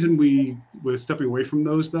 The reason we're stepping away from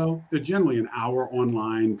those, though, they're generally an hour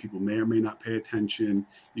online. People may or may not pay attention.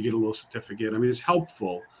 You get a little certificate. I mean, it's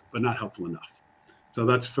helpful, but not helpful enough. So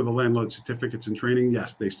that's for the landlord certificates and training.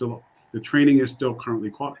 Yes, the training is still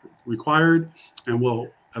currently required, and will,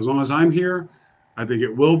 as long as I'm here, I think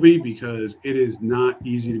it will be, because it is not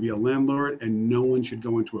easy to be a landlord, and no one should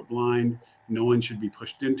go into it blind. No one should be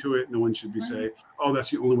pushed into it. No one should be say, oh,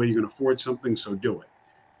 that's the only way you can afford something, so do it.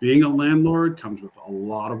 Being a landlord comes with a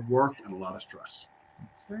lot of work and a lot of stress,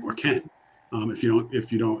 or can, if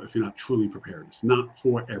you're not truly prepared. It's not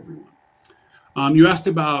for everyone. You asked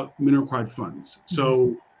about minimum required funds.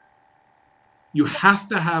 So you have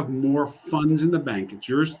to have more funds in the bank. It's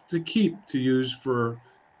yours to keep, to use for,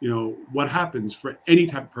 what happens for any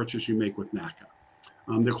type of purchase you make with NACA.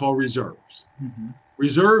 They're called reserves.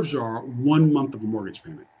 Reserves are 1 month of a mortgage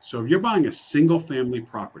payment. So if you're buying a single family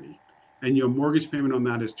property and your mortgage payment on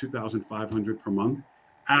that is $2,500 per month,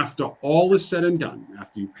 after all is said and done,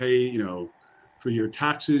 after you pay, for your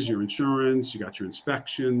taxes, your insurance, you got your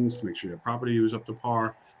inspections to make sure your property is up to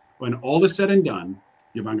par. When all is said and done,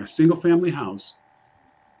 you're buying a single family house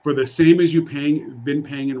for the same as you've been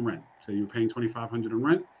paying in rent. So you're paying $2,500 in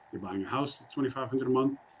rent, you're buying a house that's $2,500 a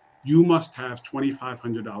month. You must have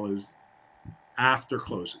 $2,500 after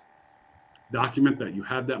closing. Document that you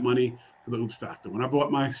had that money for the oops factor. When I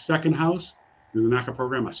bought my second house, through the NACA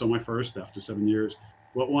program, I sold my first after 7 years.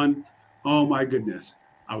 Bought one. Oh my goodness.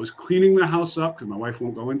 I was cleaning the house up because my wife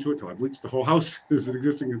won't go into it till I bleached the whole house. There's an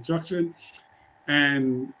existing construction.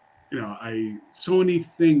 And, so many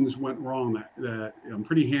things went wrong that I'm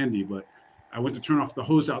pretty handy, but I went to turn off the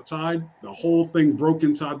hose outside. The whole thing broke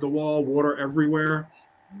inside the wall, water everywhere.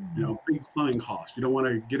 Big plumbing costs. You don't want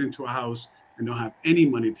to get into a house and don't have any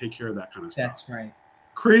money to take care of that kind of stuff. That's right.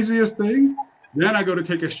 Craziest thing. Then I go to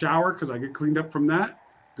take a shower because I get cleaned up from that.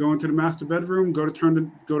 Go into the master bedroom, go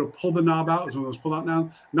to pull the knob out. It's one of those pull out now.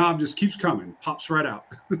 Knob just keeps coming, pops right out.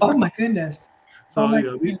 Oh my goodness.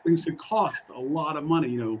 So these things could cost a lot of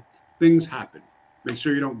money. Things happen. Make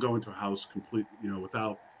sure you don't go into a house complete,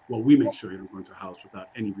 without. Well, we make sure you don't go into a house without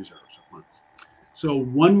any reserves or funds. So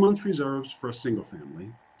 1 month reserves for a single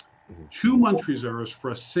family, 2 month reserves for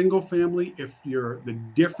a single family. If the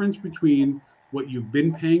difference between what you've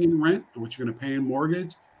been paying in rent and what you're going to pay in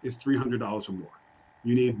mortgage is $300 or more.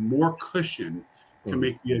 You need more cushion to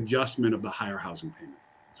make the adjustment of the higher housing payment.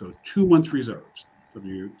 So 2 months reserves.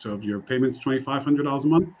 So if your payment's $2,500 a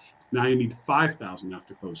month, now you need $5,000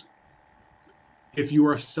 after closing. If you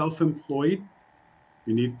are self-employed,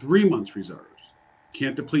 you need 3 months reserves.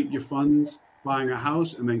 Can't deplete your funds buying a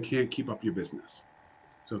house and then can't keep up your business.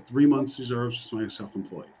 So 3 months reserves for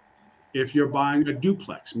self-employed. If you're buying a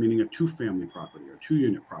duplex, meaning a 2-family property or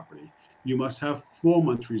 2-unit property, you must have 4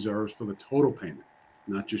 months reserves for the total payment,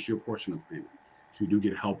 not just your portion of the payment. So you do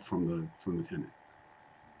get help from the tenant.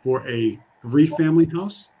 For a 3-family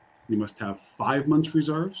house, you must have 5 months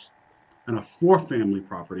reserves. And a 4-family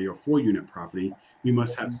property or 4-unit property, you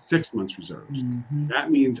must have 6 months reserves.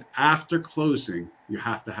 That means after closing, you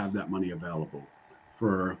have to have that money available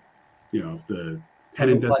for, if the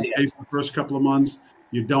tenant doesn't pay for the first couple of months,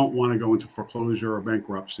 you don't want to go into foreclosure or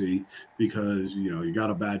bankruptcy because, you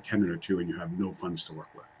got a bad tenant or two and you have no funds to work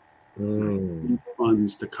with. You need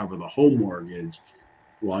funds to cover the whole mortgage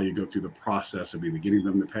while you go through the process of either getting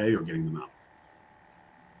them to pay or getting them out.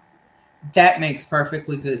 That makes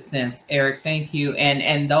perfectly good sense, Eric. Thank you.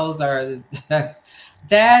 And that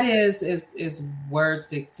is words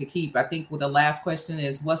to keep. I think the last question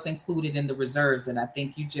is what's included in the reserves, and I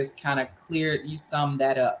think you just kind of summed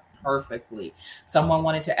that up perfectly. Someone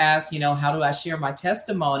wanted to ask, how do I share my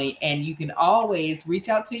testimony? And you can always reach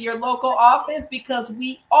out to your local office because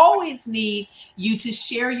we always need you to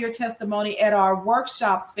share your testimony at our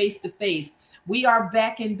workshops face to face. We are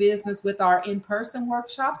back in business with our in-person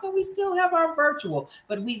workshops, and we still have our virtual,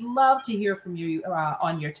 but we love to hear from you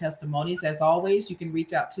on your testimonies. As always, you can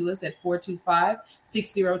reach out to us at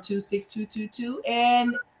 425-602-6222,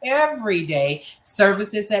 and every day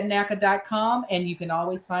services at NACA.com, and you can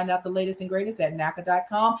always find out the latest and greatest at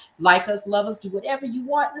NACA.com. Like us, love us, do whatever you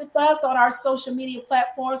want with us on our social media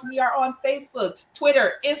platforms. We are on Facebook,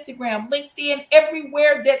 Twitter, Instagram, LinkedIn,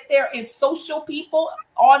 everywhere that there is social people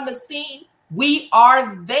on the scene. We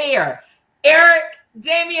are there. Eric,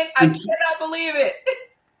 Damien, I cannot believe it.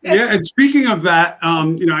 Yeah, and speaking of that,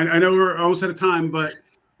 I know we're almost out of time, but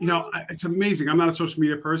it's amazing. I'm not a social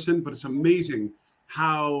media person, but it's amazing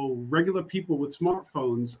how regular people with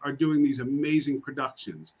smartphones are doing these amazing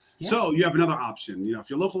productions. Yeah. So you have another option. If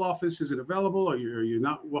your local office isn't available or you're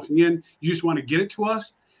not walking in, you just want to get it to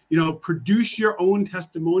us. Produce your own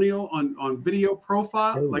testimonial on video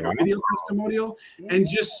profile, a video testimonial, and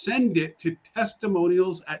just send it to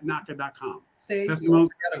testimonials@NACA.com.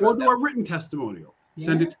 Or do a written testimonial. Yeah.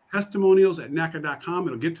 Send it to testimonials@NACA.com.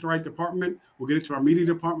 It'll get to the right department. We'll get it to our media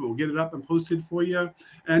department. We'll get it up and posted for you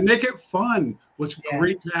and make it fun. What's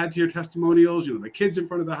great to add to your testimonials, the kids in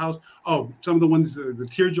front of the house. Oh, some of the ones, the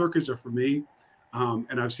tear jerkers are for me.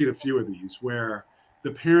 And I've seen a few of these where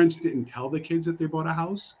the parents didn't tell the kids that they bought a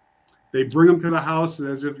house. They bring them to the house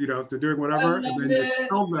as if, if they're doing whatever, and then just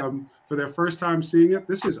tell them for their first time seeing it,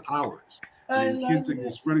 this is ours. And kids are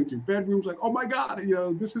just running through bedrooms like, oh my God,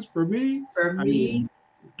 this is for me.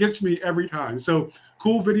 Gets me every time. So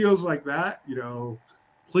cool videos like that,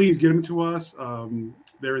 please get them to us.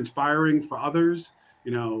 They're inspiring for others.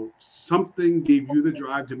 Something gave you the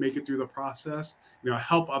drive to make it through the process.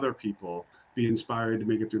 Help other people be inspired to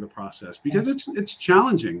make it through the process, because it's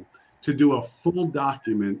challenging to do a full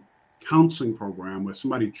document counseling program where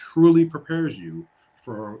somebody truly prepares you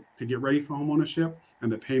to get ready for homeownership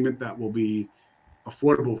and the payment that will be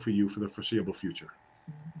affordable for you for the foreseeable future.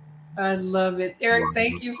 I love it. Eric,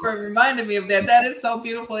 thank you for reminding me of that. That is so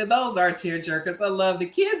beautiful. And those are tear jerkers. I love the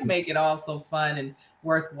kids make it all so fun and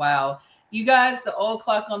worthwhile. You guys, the old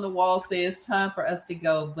clock on the wall says it's time for us to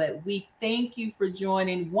go, but we thank you for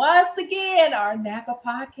joining once again our NACA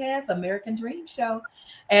podcast, American Dream Show.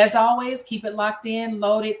 As always, keep it locked in,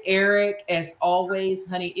 loaded. Eric, as always,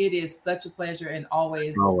 honey, it is such a pleasure and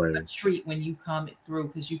always a treat when you come through,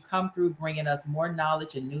 because you come through bringing us more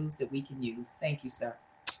knowledge and news that we can use. Thank you, sir.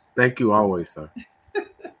 Thank you always, sir.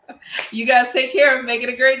 You guys take care and make it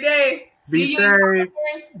a great day. Be safe.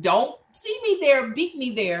 Don't see me there. Beat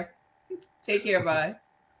me there. Take care. Bye.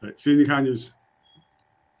 All right, see you in the Conyers.